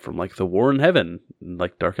got stuff from like the War in Heaven.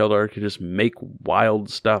 Like, Dark Eldar can just make wild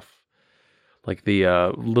stuff. Like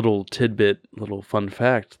the little fun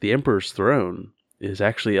fact, the Emperor's throne is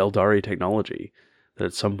actually Eldari technology. That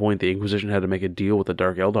at some point the Inquisition had to make a deal with the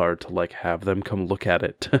Dark Eldar to like have them come look at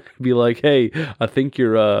it. Be like, hey, I think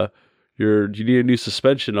you need a new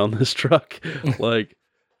suspension on this truck. Like,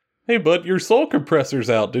 hey bud, your soul compressor's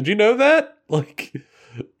out. Did you know that? Like,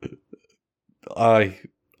 I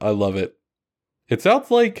love it. It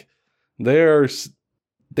sounds like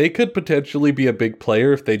they could potentially be a big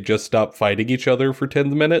player if they just stop fighting each other for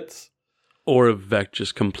 10 minutes. Or if Vekt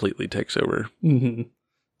just completely takes over. Mm-hmm.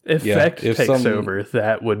 If Vekt takes over,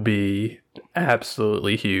 that would be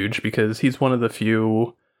absolutely huge, because he's one of the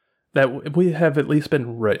few that we have at least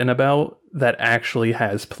been written about that actually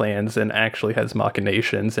has plans and actually has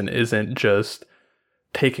machinations and isn't just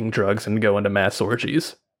taking drugs and going to mass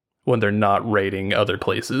orgies when they're not raiding other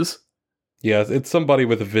places. Yeah, it's somebody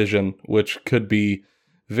with a vision, which could be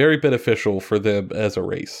very beneficial for them as a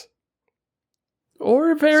race.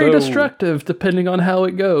 Or very destructive, depending on how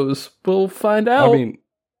it goes. We'll find out. I mean,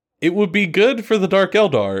 it would be good for the Dark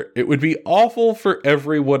Eldar. It would be awful for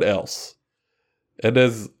everyone else. And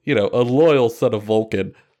as, a loyal son of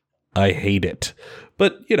Vulcan, I hate it.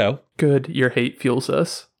 But, Good, your hate fuels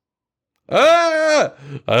us. I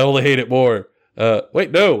only hate it more.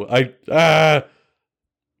 Wait, no,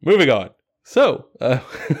 moving on. So,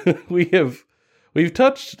 we've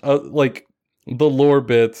touched, like, the lore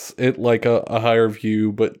bits at, like, a higher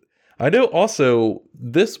view, but I know also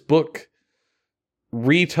this book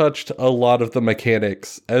retouched a lot of the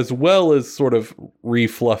mechanics, as well as sort of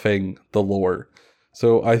refluffing the lore.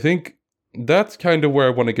 So I think that's kind of where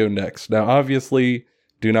I want to go next. Now, obviously,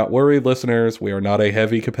 do not worry, listeners. We are not a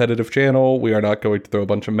heavy competitive channel. We are not going to throw a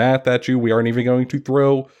bunch of math at you. We aren't even going to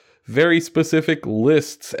throw very specific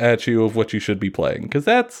lists at you of what you should be playing, because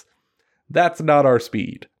that's not our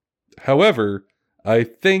speed. However, I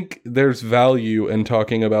think there's value in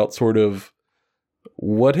talking about sort of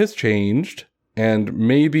what has changed and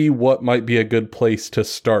maybe what might be a good place to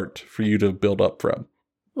start for you to build up from.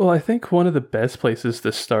 Well, I think one of the best places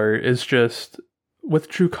to start is just with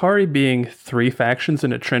Drukhari being 3 factions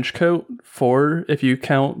in a trench coat, 4 if you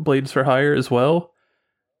count Blades for Hire as well.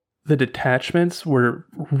 The detachments were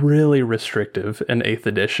really restrictive in 8th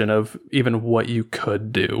edition of even what you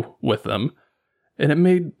could do with them. And it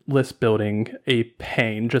made list building a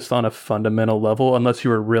pain just on a fundamental level, unless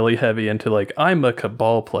you were really heavy into like, I'm a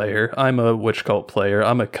Cabal player, I'm a Witch Cult player,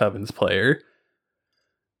 I'm a Covens player.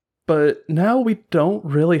 But now we don't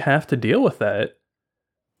really have to deal with that.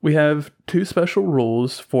 We have 2 special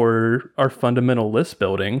rules for our fundamental list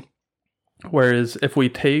building, whereas if we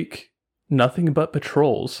take nothing but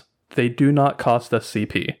patrols, they do not cost us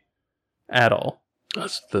CP at all.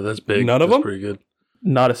 That's big. None of them? Pretty good.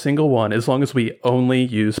 Not a single one, as long as we only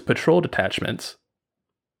use patrol detachments.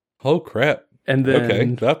 Oh crap. And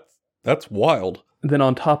then, okay, that's wild. Then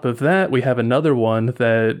on top of that, we have another one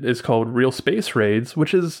that is called Real Space Raids,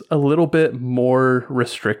 which is a little bit more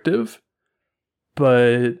restrictive,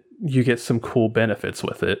 but you get some cool benefits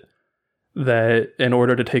with it. That in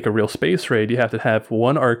order to take a Real Space Raid, you have to have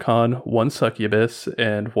 1 Archon, 1 Succubus,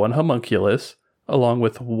 and 1 Homunculus, along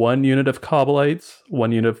with 1 unit of Cobblites,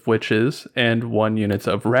 1 unit of Witches, and 1 unit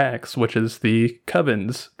of Rax, which is the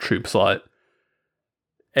Covens troop slot.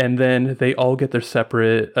 And then they all get their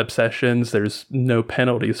separate obsessions. There's no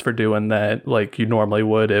penalties for doing that like you normally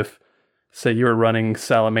would if, say, you were running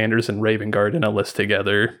Salamanders and Raven Guard in a list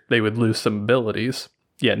together. They would lose some abilities.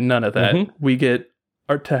 Yeah, none of that. Mm-hmm. We get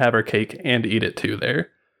to have our cake and eat it too there.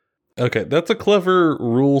 Okay, that's a clever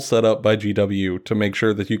rule set up by GW to make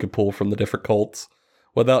sure that you can pull from the different cults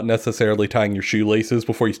without necessarily tying your shoelaces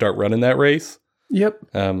before you start running that race. Yep.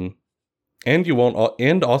 And you won't,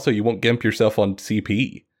 and also you won't gimp yourself on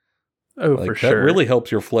CP. Oh, for sure. That really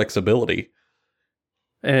helps your flexibility.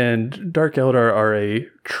 And Dark Eldar are a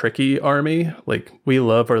tricky army. Like, we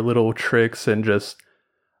love our little tricks and just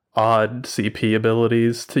odd CP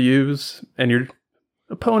abilities to use. And your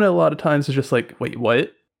opponent a lot of times is just like, wait,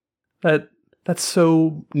 what? That's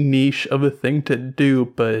so niche of a thing to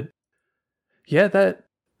do, but yeah,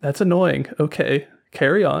 that's annoying. Okay,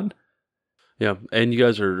 carry on. Yeah, and you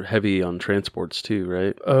guys are heavy on transports too,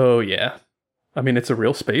 right? Oh yeah. I mean, it's a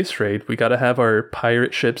real space raid. We got to have our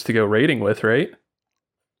pirate ships to go raiding with, right?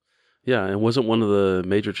 Yeah, and wasn't one of the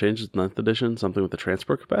major changes in 9th edition something with the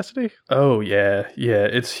transport capacity? Oh yeah,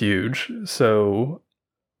 it's huge. So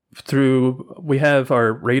we have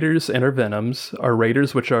our raiders and our venoms. Our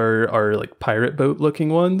raiders, which are our like pirate boat looking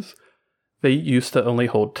ones, they used to only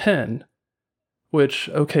hold 10, which,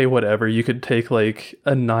 okay, whatever. You could take like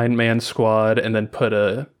a 9-man squad and then put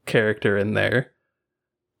a character in there.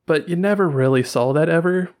 But you never really saw that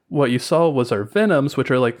ever. What you saw was our venoms,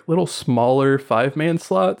 which are like little smaller 5-man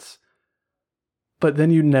slots. But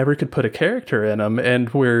then you never could put a character in them,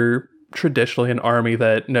 and we're traditionally an army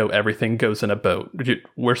that, no, everything goes in a boat.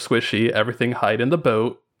 We're squishy, everything hide in the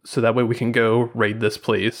boat, so that way we can go raid this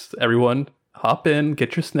place. Everyone, hop in,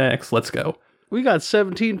 get your snacks, let's go. We got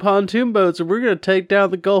 17 pontoon boats, and we're going to take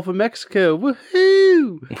down the Gulf of Mexico.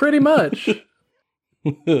 Woohoo! Pretty much.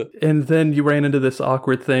 And then you ran into this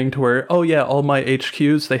awkward thing to where, oh yeah, all my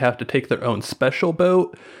HQs, they have to take their own special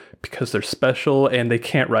boat because they're special, and they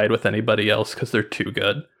can't ride with anybody else because they're too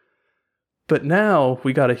good. But now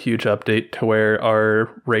we got a huge update to where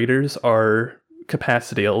our raiders are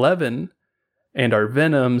capacity 11 and our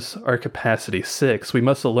venoms are capacity 6. We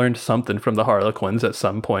must have learned something from the Harlequins at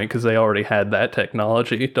some point because they already had that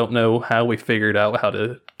technology. Don't know how we figured out how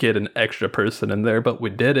to get an extra person in there, but we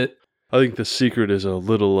did it. I think the secret is a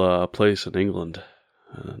little place in England,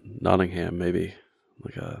 Nottingham maybe.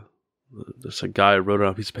 Just a guy wrote it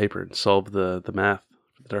on a piece of paper and solved the math.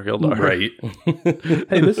 Dark Eldar. Right.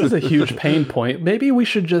 Hey, this is a huge pain point. Maybe we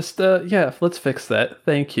should just, let's fix that.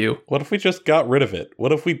 Thank you. What if we just got rid of it?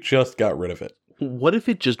 What if it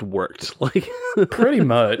just worked? Like, pretty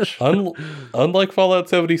much. Unlike Fallout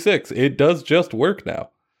 76, it does just work now.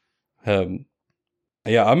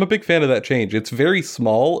 Yeah, I'm a big fan of that change. It's very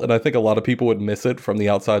small, and I think a lot of people would miss it from the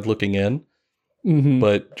outside looking in. Mm-hmm.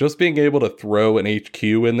 But just being able to throw an HQ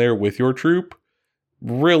in there with your troop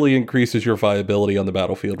really increases your viability on the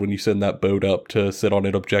battlefield when you send that boat up to sit on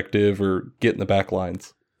an objective or get in the back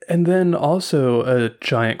lines. And then also a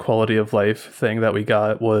giant quality of life thing that we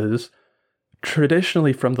got was,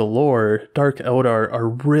 traditionally from the lore, Dark Eldar are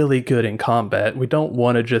really good in combat. We don't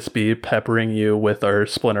want to just be peppering you with our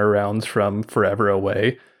splinter rounds from forever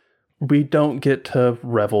away. we don't get to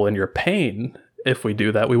revel in your pain if we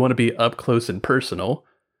do that. We want to be up close and personal,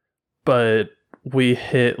 but we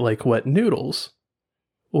hit like wet noodles.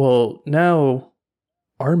 Well, now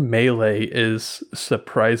our melee is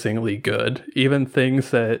surprisingly good. Even things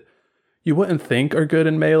that you wouldn't think are good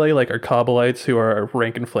in melee, like our Kabbalites who are our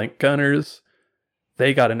rank and flank gunners,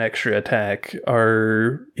 they got an extra attack.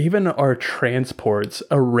 Even our transports,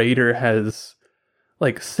 a raider has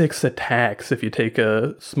like 6 attacks if you take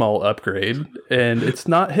a small upgrade, and it's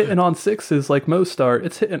not hitting on 6s like most are,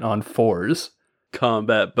 it's hitting on 4s.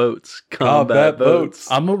 Combat boats.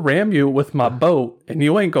 I'm gonna ram you with my boat, and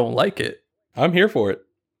you ain't gonna like it. I'm here for it.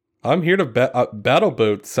 I'm here to battle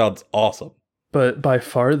boats sounds awesome. But by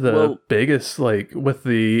far the biggest, like, with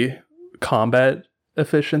the combat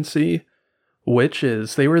efficiency,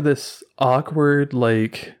 witches, they were this awkward,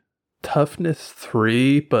 like, toughness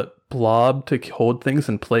 3, but blob to hold things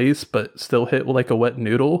in place, but still hit like a wet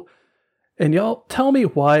noodle. And y'all tell me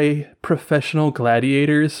why professional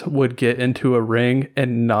gladiators would get into a ring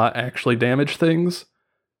and not actually damage things.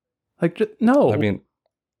 Like, no. I mean,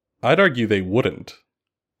 I'd argue they wouldn't.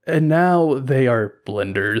 And now they are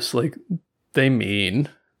blenders. Like,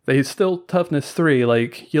 they still toughness 3.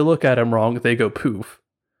 Like, you look at them wrong, they go poof.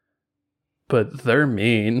 But they're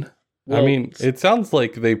mean. Well, I mean, it sounds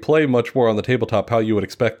like they play much more on the tabletop how you would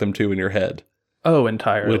expect them to in your head. Oh,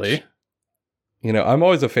 entirely. Which, I'm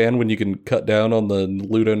always a fan when you can cut down on the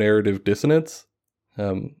ludonarrative dissonance.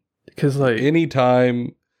 Because, like, any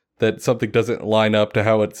time that something doesn't line up to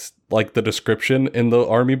how it's, like, the description in the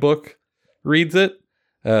army book reads it,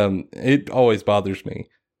 it always bothers me.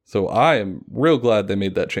 So I am real glad they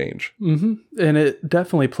made that change. Mm-hmm. And it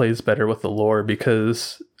definitely plays better with the lore,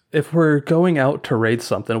 because if we're going out to raid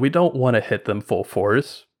something, we don't want to hit them full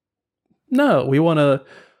force. No, we want to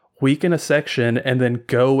weaken a section and then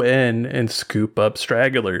go in and scoop up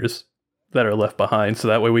stragglers that are left behind, so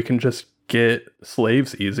that way we can just get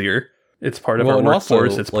slaves easier. It's part of our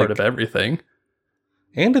workforce, it's part of everything.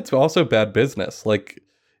 And it's also bad business. Like,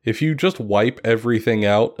 if you just wipe everything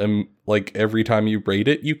out and, like, every time you raid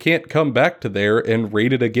it, you can't come back to there and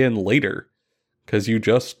raid it again later, because you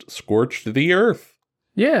just scorched the earth.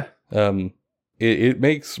 Yeah. It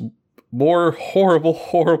makes more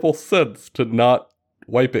horrible sense to not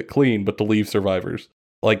wipe it clean, but to leave survivors.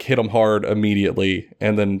 Like, hit them hard immediately,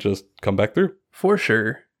 and then just come back through. For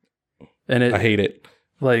sure. And I hate it.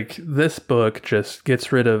 Like, this book just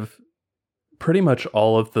gets rid of pretty much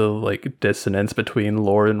all of the, like, dissonance between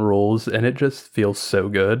lore and rules, and it just feels so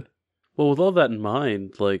good. Well, with all that in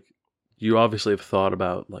mind, like, you obviously have thought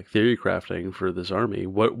about, like, theory crafting for this army.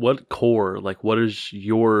 What core, like, what is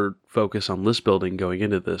your focus on list building going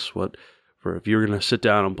into this? If you're going to sit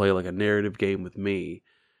down and play, like, a narrative game with me,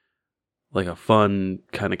 like a fun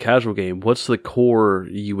kind of casual game, what's the core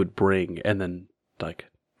you would bring and then, like,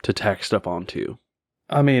 to tack stuff onto?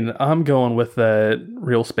 I mean, I'm going with that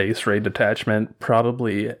real space raid detachment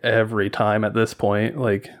probably every time at this point.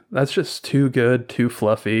 Like, that's just too good, too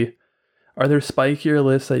fluffy. Are there spikier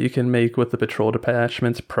lists that you can make with the patrol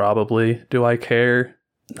detachments? Probably. Do I care?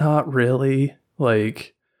 Not really.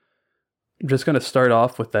 Like, I'm just going to start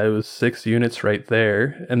off with those 6 units right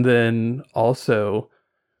there. And then also,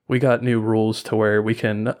 we got new rules to where we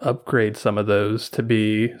can upgrade some of those to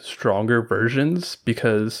be stronger versions,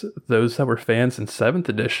 because those that were fans in 7th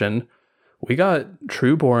edition, we got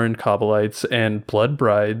Trueborn Kabbalites and Blood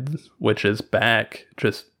Brides, which is back,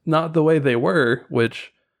 just not the way they were,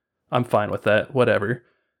 which I'm fine with that, whatever.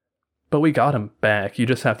 But we got them back. You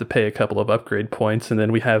just have to pay a couple of upgrade points, and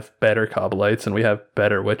then we have better Kabbalites and we have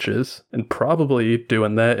better witches. And probably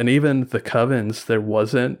doing that, and even the Covens, there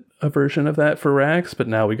wasn't a version of that for Rax, but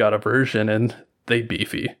now we got a version, and they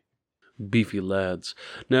beefy. Beefy lads.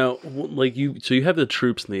 Now, like, you have the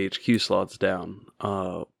troops and the HQ slots down.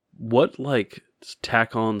 What, like,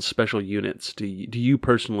 tack on special units do you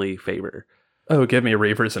personally favor? Oh, give me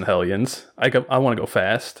Reavers and Hellions. I want to go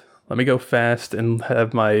fast. Let me go fast and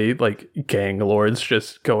have my, like, gang lords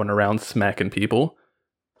just going around smacking people.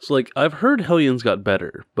 So, like, I've heard Hellions got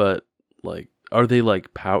better, but, like, are they, like,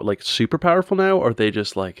 super powerful now? Or are they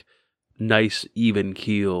just, like, nice, even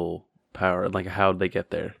keel power? Like, how'd they get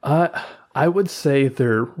there? I would say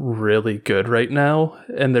they're really good right now.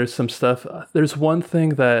 And there's some stuff. There's one thing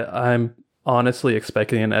that I'm honestly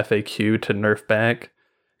expecting an FAQ to nerf back,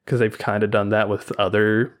 because they've kind of done that with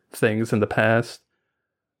other things in the past.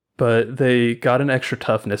 But they got an extra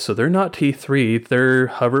toughness, so they're not T3. Their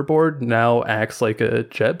hoverboard now acts like a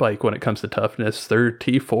jet bike when it comes to toughness. They're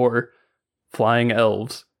T4, flying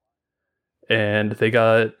elves. And they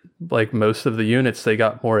got, like, most of the units, they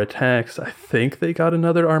got more attacks. I think they got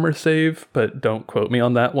another armor save, but don't quote me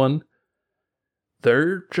on that one.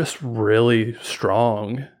 they're just really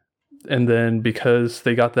strong. And then because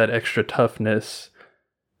they got that extra toughness,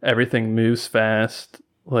 everything moves fast.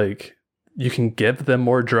 Like, you can give them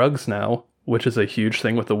more drugs now, which is a huge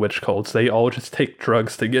thing with the witch cults. They all just take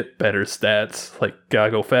drugs to get better stats. Like, gotta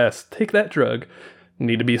go fast. Take that drug.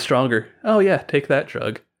 Need to be stronger. Oh yeah, take that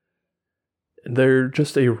drug. They're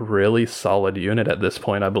just a really solid unit at this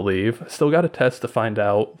point, I believe. Still got a test to find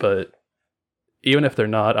out, but even if they're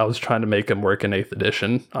not, I was trying to make them work in 8th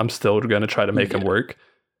edition. I'm still going to try to make them work.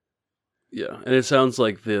 Yeah, and it sounds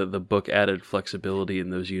like the book added flexibility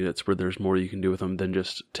in those units where there's more you can do with them than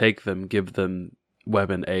just take them, give them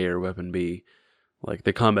weapon A or weapon B. Like,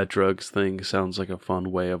 the combat drugs thing sounds like a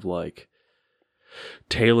fun way of, like,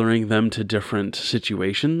 tailoring them to different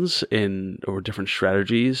situations or different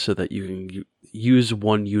strategies so that you can use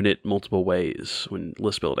one unit multiple ways when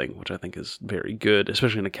list building, which I think is very good,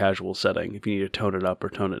 especially in a casual setting, if you need to tone it up or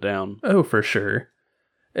tone it down. Oh, for sure.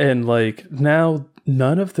 And, like, now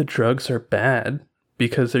none of the drugs are bad,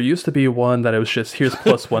 because there used to be one that it was just, here's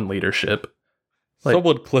 +1 leadership. Like,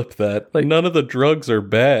 someone clip that. Like, none of the drugs are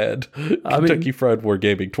bad. Kentucky Fried War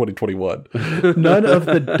Gaming 2021. None of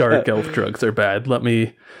the dark elf drugs are bad. Let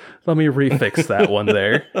me refix that one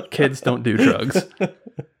there. Kids don't do drugs.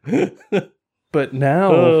 But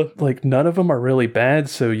now, like, none of them are really bad,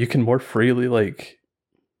 so you can more freely, like...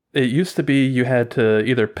 It used to be you had to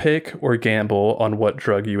either pick or gamble on what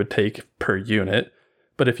drug you would take per unit,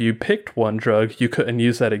 but if you picked one drug, you couldn't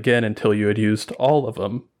use that again until you had used all of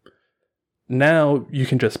them. Now, you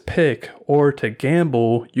can just pick, or to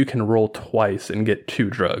gamble, you can roll twice and get 2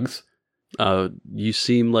 drugs. You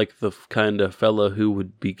seem like the kind of fella who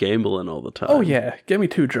would be gambling all the time. Oh yeah, give me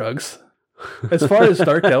 2 drugs. As far as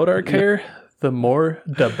Dark Eldar care, the more,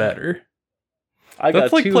 the better. I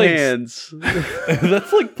got like 2 hands.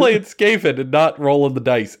 That's like playing Skaven and not rolling the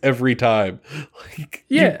dice every time. Like,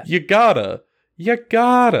 yeah. You gotta. Dark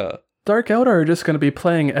Eldar are just going to be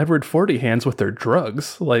playing Edward 40 hands with their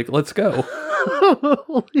drugs. Like, let's go.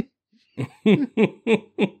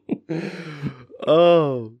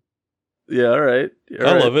 Oh. Yeah, all right.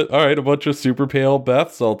 I love it. All right, a bunch of super pale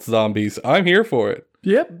bath salts zombies. I'm here for it.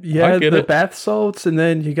 Yep. Yeah, the bath salts, and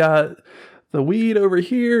then you got the weed over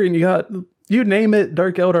here, and you got... You name it,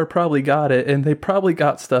 Dark Eldar probably got it, and they probably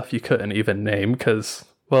got stuff you couldn't even name, because,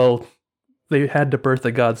 well, they had to birth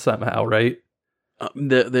a god somehow, right?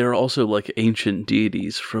 They're also like ancient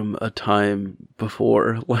deities from a time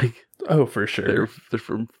before, like... Oh, for sure.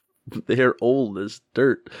 They're old as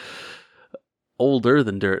dirt. Older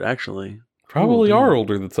than dirt, actually. Probably are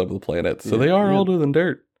older than some of the planets, so they are older than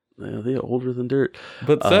dirt. Yeah, they are older than dirt.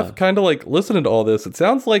 But Seth, kind of like, listening to all this, it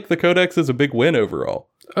sounds like the Codex is a big win overall.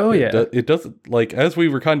 Oh, yeah. It doesn't, like, as we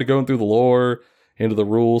were kind of going through the lore, into the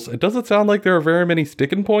rules, it doesn't sound like there are very many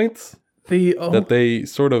sticking points that they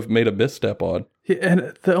sort of made a misstep on. Yeah,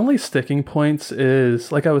 and the only sticking points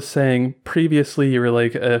is, like I was saying, previously you were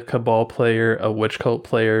like a Cabal player, a Witch Cult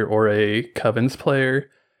player, or a Covens player.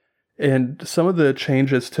 And some of the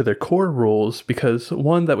changes to their core rules, because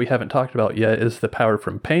one that we haven't talked about yet is the Power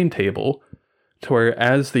from Pain table, to where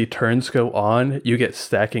as the turns go on, you get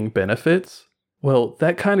stacking benefits. Well,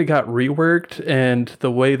 that kind of got reworked, and the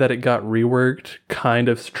way that it got reworked kind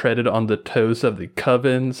of treaded on the toes of the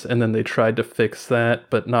Covens, and then they tried to fix that,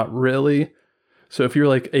 but not really. So if you're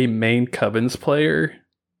like a main Covens player,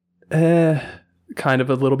 kind of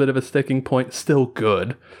a little bit of a sticking point, still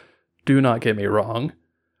good. Do not get me wrong.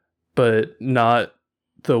 But not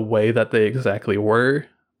the way that they exactly were.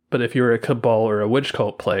 But if you're a Cabal or a Witch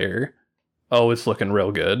Cult player, it's looking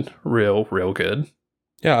real good. Real good.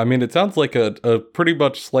 Yeah, I mean, it sounds like a pretty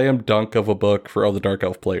much slam dunk of a book for all the Dark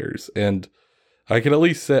Elf players. And I can at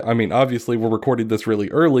least say, I mean, obviously we're recording this really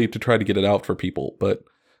early to try to get it out for people, but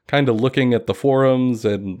kind of looking at the forums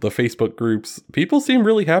and the Facebook groups, people seem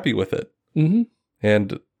really happy with it. Mm-hmm.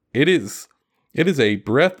 And it is a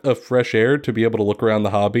breath of fresh air to be able to look around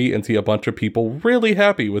the hobby and see a bunch of people really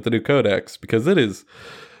happy with the new codex, because it is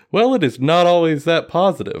not always that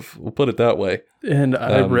positive. We'll put it that way. And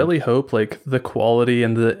I really hope, like, the quality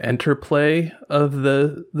and the interplay of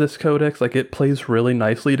this codex, like, it plays really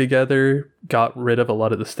nicely together, got rid of a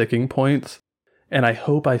lot of the sticking points. And I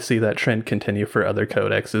hope I see that trend continue for other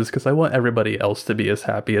codexes, because I want everybody else to be as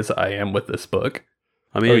happy as I am with this book.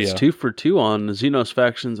 I mean, it's 2 for 2 on Xenos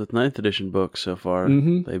Factions with 9th edition books so far.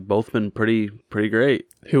 Mm-hmm. They've both been pretty great.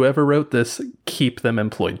 Whoever wrote this, keep them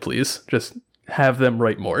employed, please. Just have them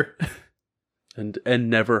write more. And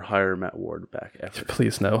never hire Matt Ward back ever.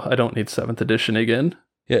 Please no, I don't need 7th edition again.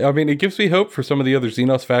 Yeah, I mean, it gives me hope for some of the other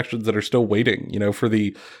Xenos factions that are still waiting, for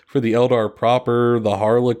the Eldar proper, the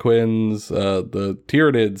Harlequins, the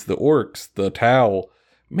Tyranids, the Orcs, the Tau.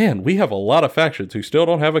 Man, we have a lot of factions who still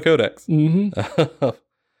don't have a codex. Mm-hmm.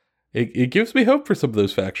 It gives me hope for some of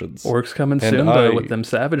those factions. Orcs coming soon, though, with them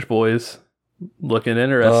Savage boys. Looking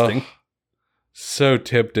interesting. So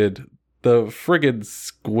tempted. The friggin'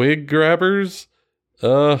 squig grabbers.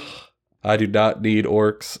 I do not need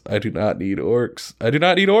orcs. I do not need orcs. I do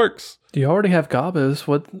not need orcs. You already have Gabas.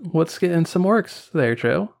 What's getting some orcs there,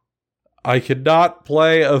 Joe? I cannot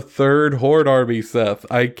play a third Horde army, Seth.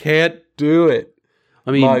 I can't do it.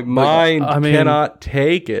 I mean, my mind cannot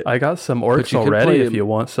take it. I got some orcs already if you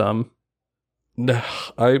want some. No,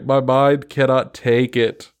 my mind cannot take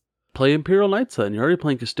it. Play Imperial Knights then. You're already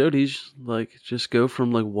playing Custodes. Like, just go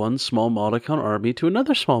from like one small model count army to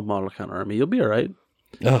another small model count army. You'll be all right.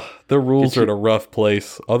 The rules are in a rough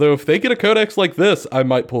place. Although if they get a codex like this, I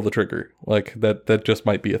might pull the trigger. Like that just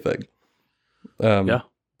might be a thing. Yeah.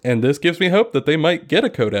 And this gives me hope that they might get a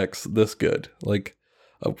codex this good. Like,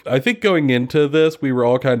 I think going into this, we were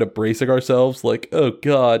all kind of bracing ourselves like, oh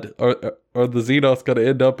God, are the Xenos going to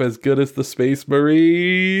end up as good as the Space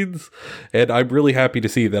Marines? And I'm really happy to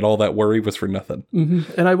see that all that worry was for nothing.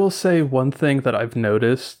 Mm-hmm. And I will say one thing that I've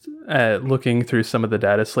noticed at looking through some of the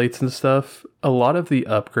data slates and stuff, a lot of the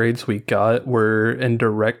upgrades we got were in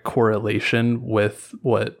direct correlation with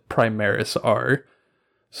what Primaris are.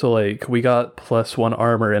 So, like, we got +1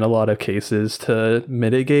 armor in a lot of cases to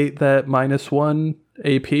mitigate that -1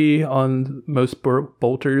 AP on most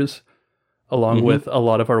bolters, along with a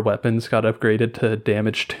lot of our weapons got upgraded to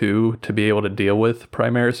damage 2 to be able to deal with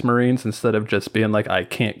Primaris Marines instead of just being like, I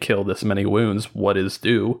can't kill this many wounds, what is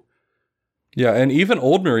due? Yeah, and even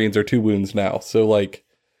old Marines are 2 wounds now, so, like,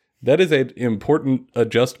 that is an important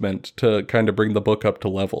adjustment to kind of bring the book up to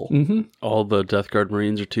level. Mm-hmm. All the Death Guard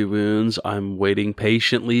Marines are 2 wounds. I'm waiting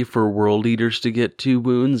patiently for World Eaters to get 2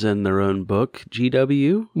 wounds in their own book,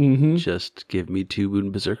 GW. Mm-hmm. Just give me 2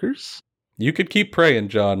 wound berserkers. You could keep praying,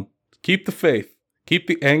 John. Keep the faith. Keep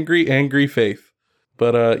the angry faith.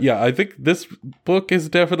 But yeah, I think this book has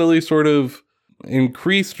definitely sort of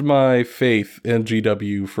increased my faith in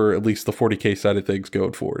GW for at least the 40k side of things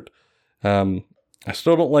going forward. I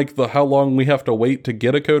still don't like how long we have to wait to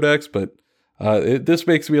get a codex, but this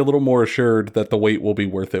makes me a little more assured that the wait will be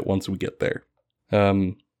worth it once we get there.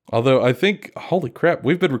 Although I think, holy crap,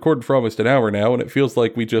 we've been recording for almost an hour now, and it feels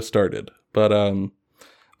like we just started. But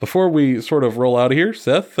before we sort of roll out of here,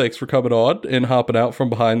 Seth, thanks for coming on and hopping out from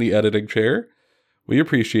behind the editing chair. We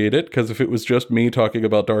appreciate it, because if it was just me talking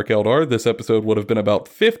about Dark Eldar, this episode would have been about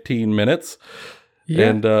 15 minutes. Yeah,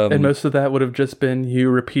 and most of that would have just been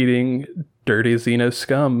you repeating dirty Xeno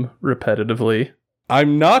scum repetitively.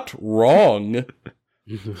 I'm not wrong,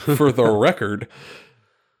 for the record.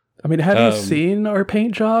 I mean, have you seen our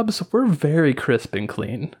paint jobs? We're very crisp and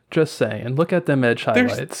clean. Just saying. Look at them edge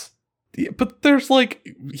highlights. But there's like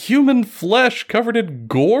human flesh covered in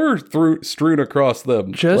gore strewn across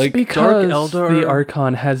them. Just like, because the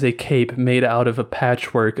Archon has a cape made out of a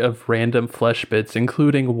patchwork of random flesh bits,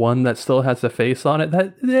 including one that still has a face on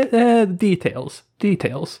it, details.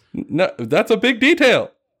 No, that's a big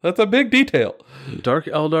detail. That's a big detail. Dark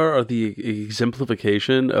Eldar are the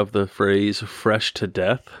exemplification of the phrase fresh to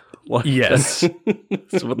death. Yes.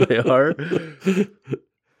 That's what they are.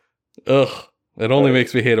 Ugh. It only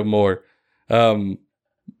makes me hate him more. But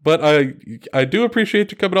I do appreciate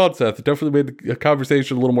you coming on, Seth. It definitely made the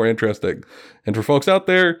conversation a little more interesting. And for folks out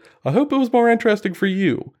there, I hope it was more interesting for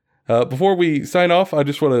you. Before we sign off, I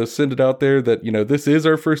just want to send it out there that, this is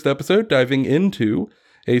our first episode diving into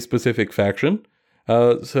a specific faction.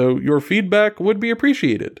 So your feedback would be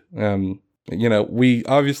appreciated. We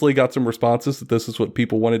obviously got some responses that this is what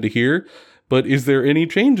people wanted to hear. But is there any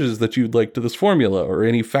changes that you'd like to this formula, or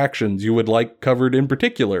any factions you would like covered in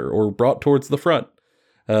particular or brought towards the front?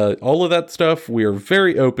 All of that stuff we are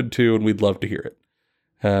very open to, and we'd love to hear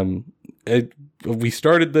it. We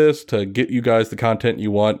started this to get you guys the content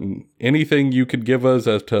you want, and anything you could give us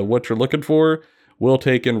as to what you're looking for, we'll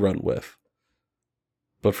take and run with.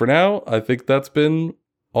 But for now, I think that's been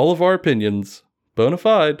all of our opinions. Bona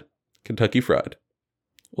fide, Kentucky Fried.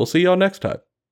 We'll see y'all next time.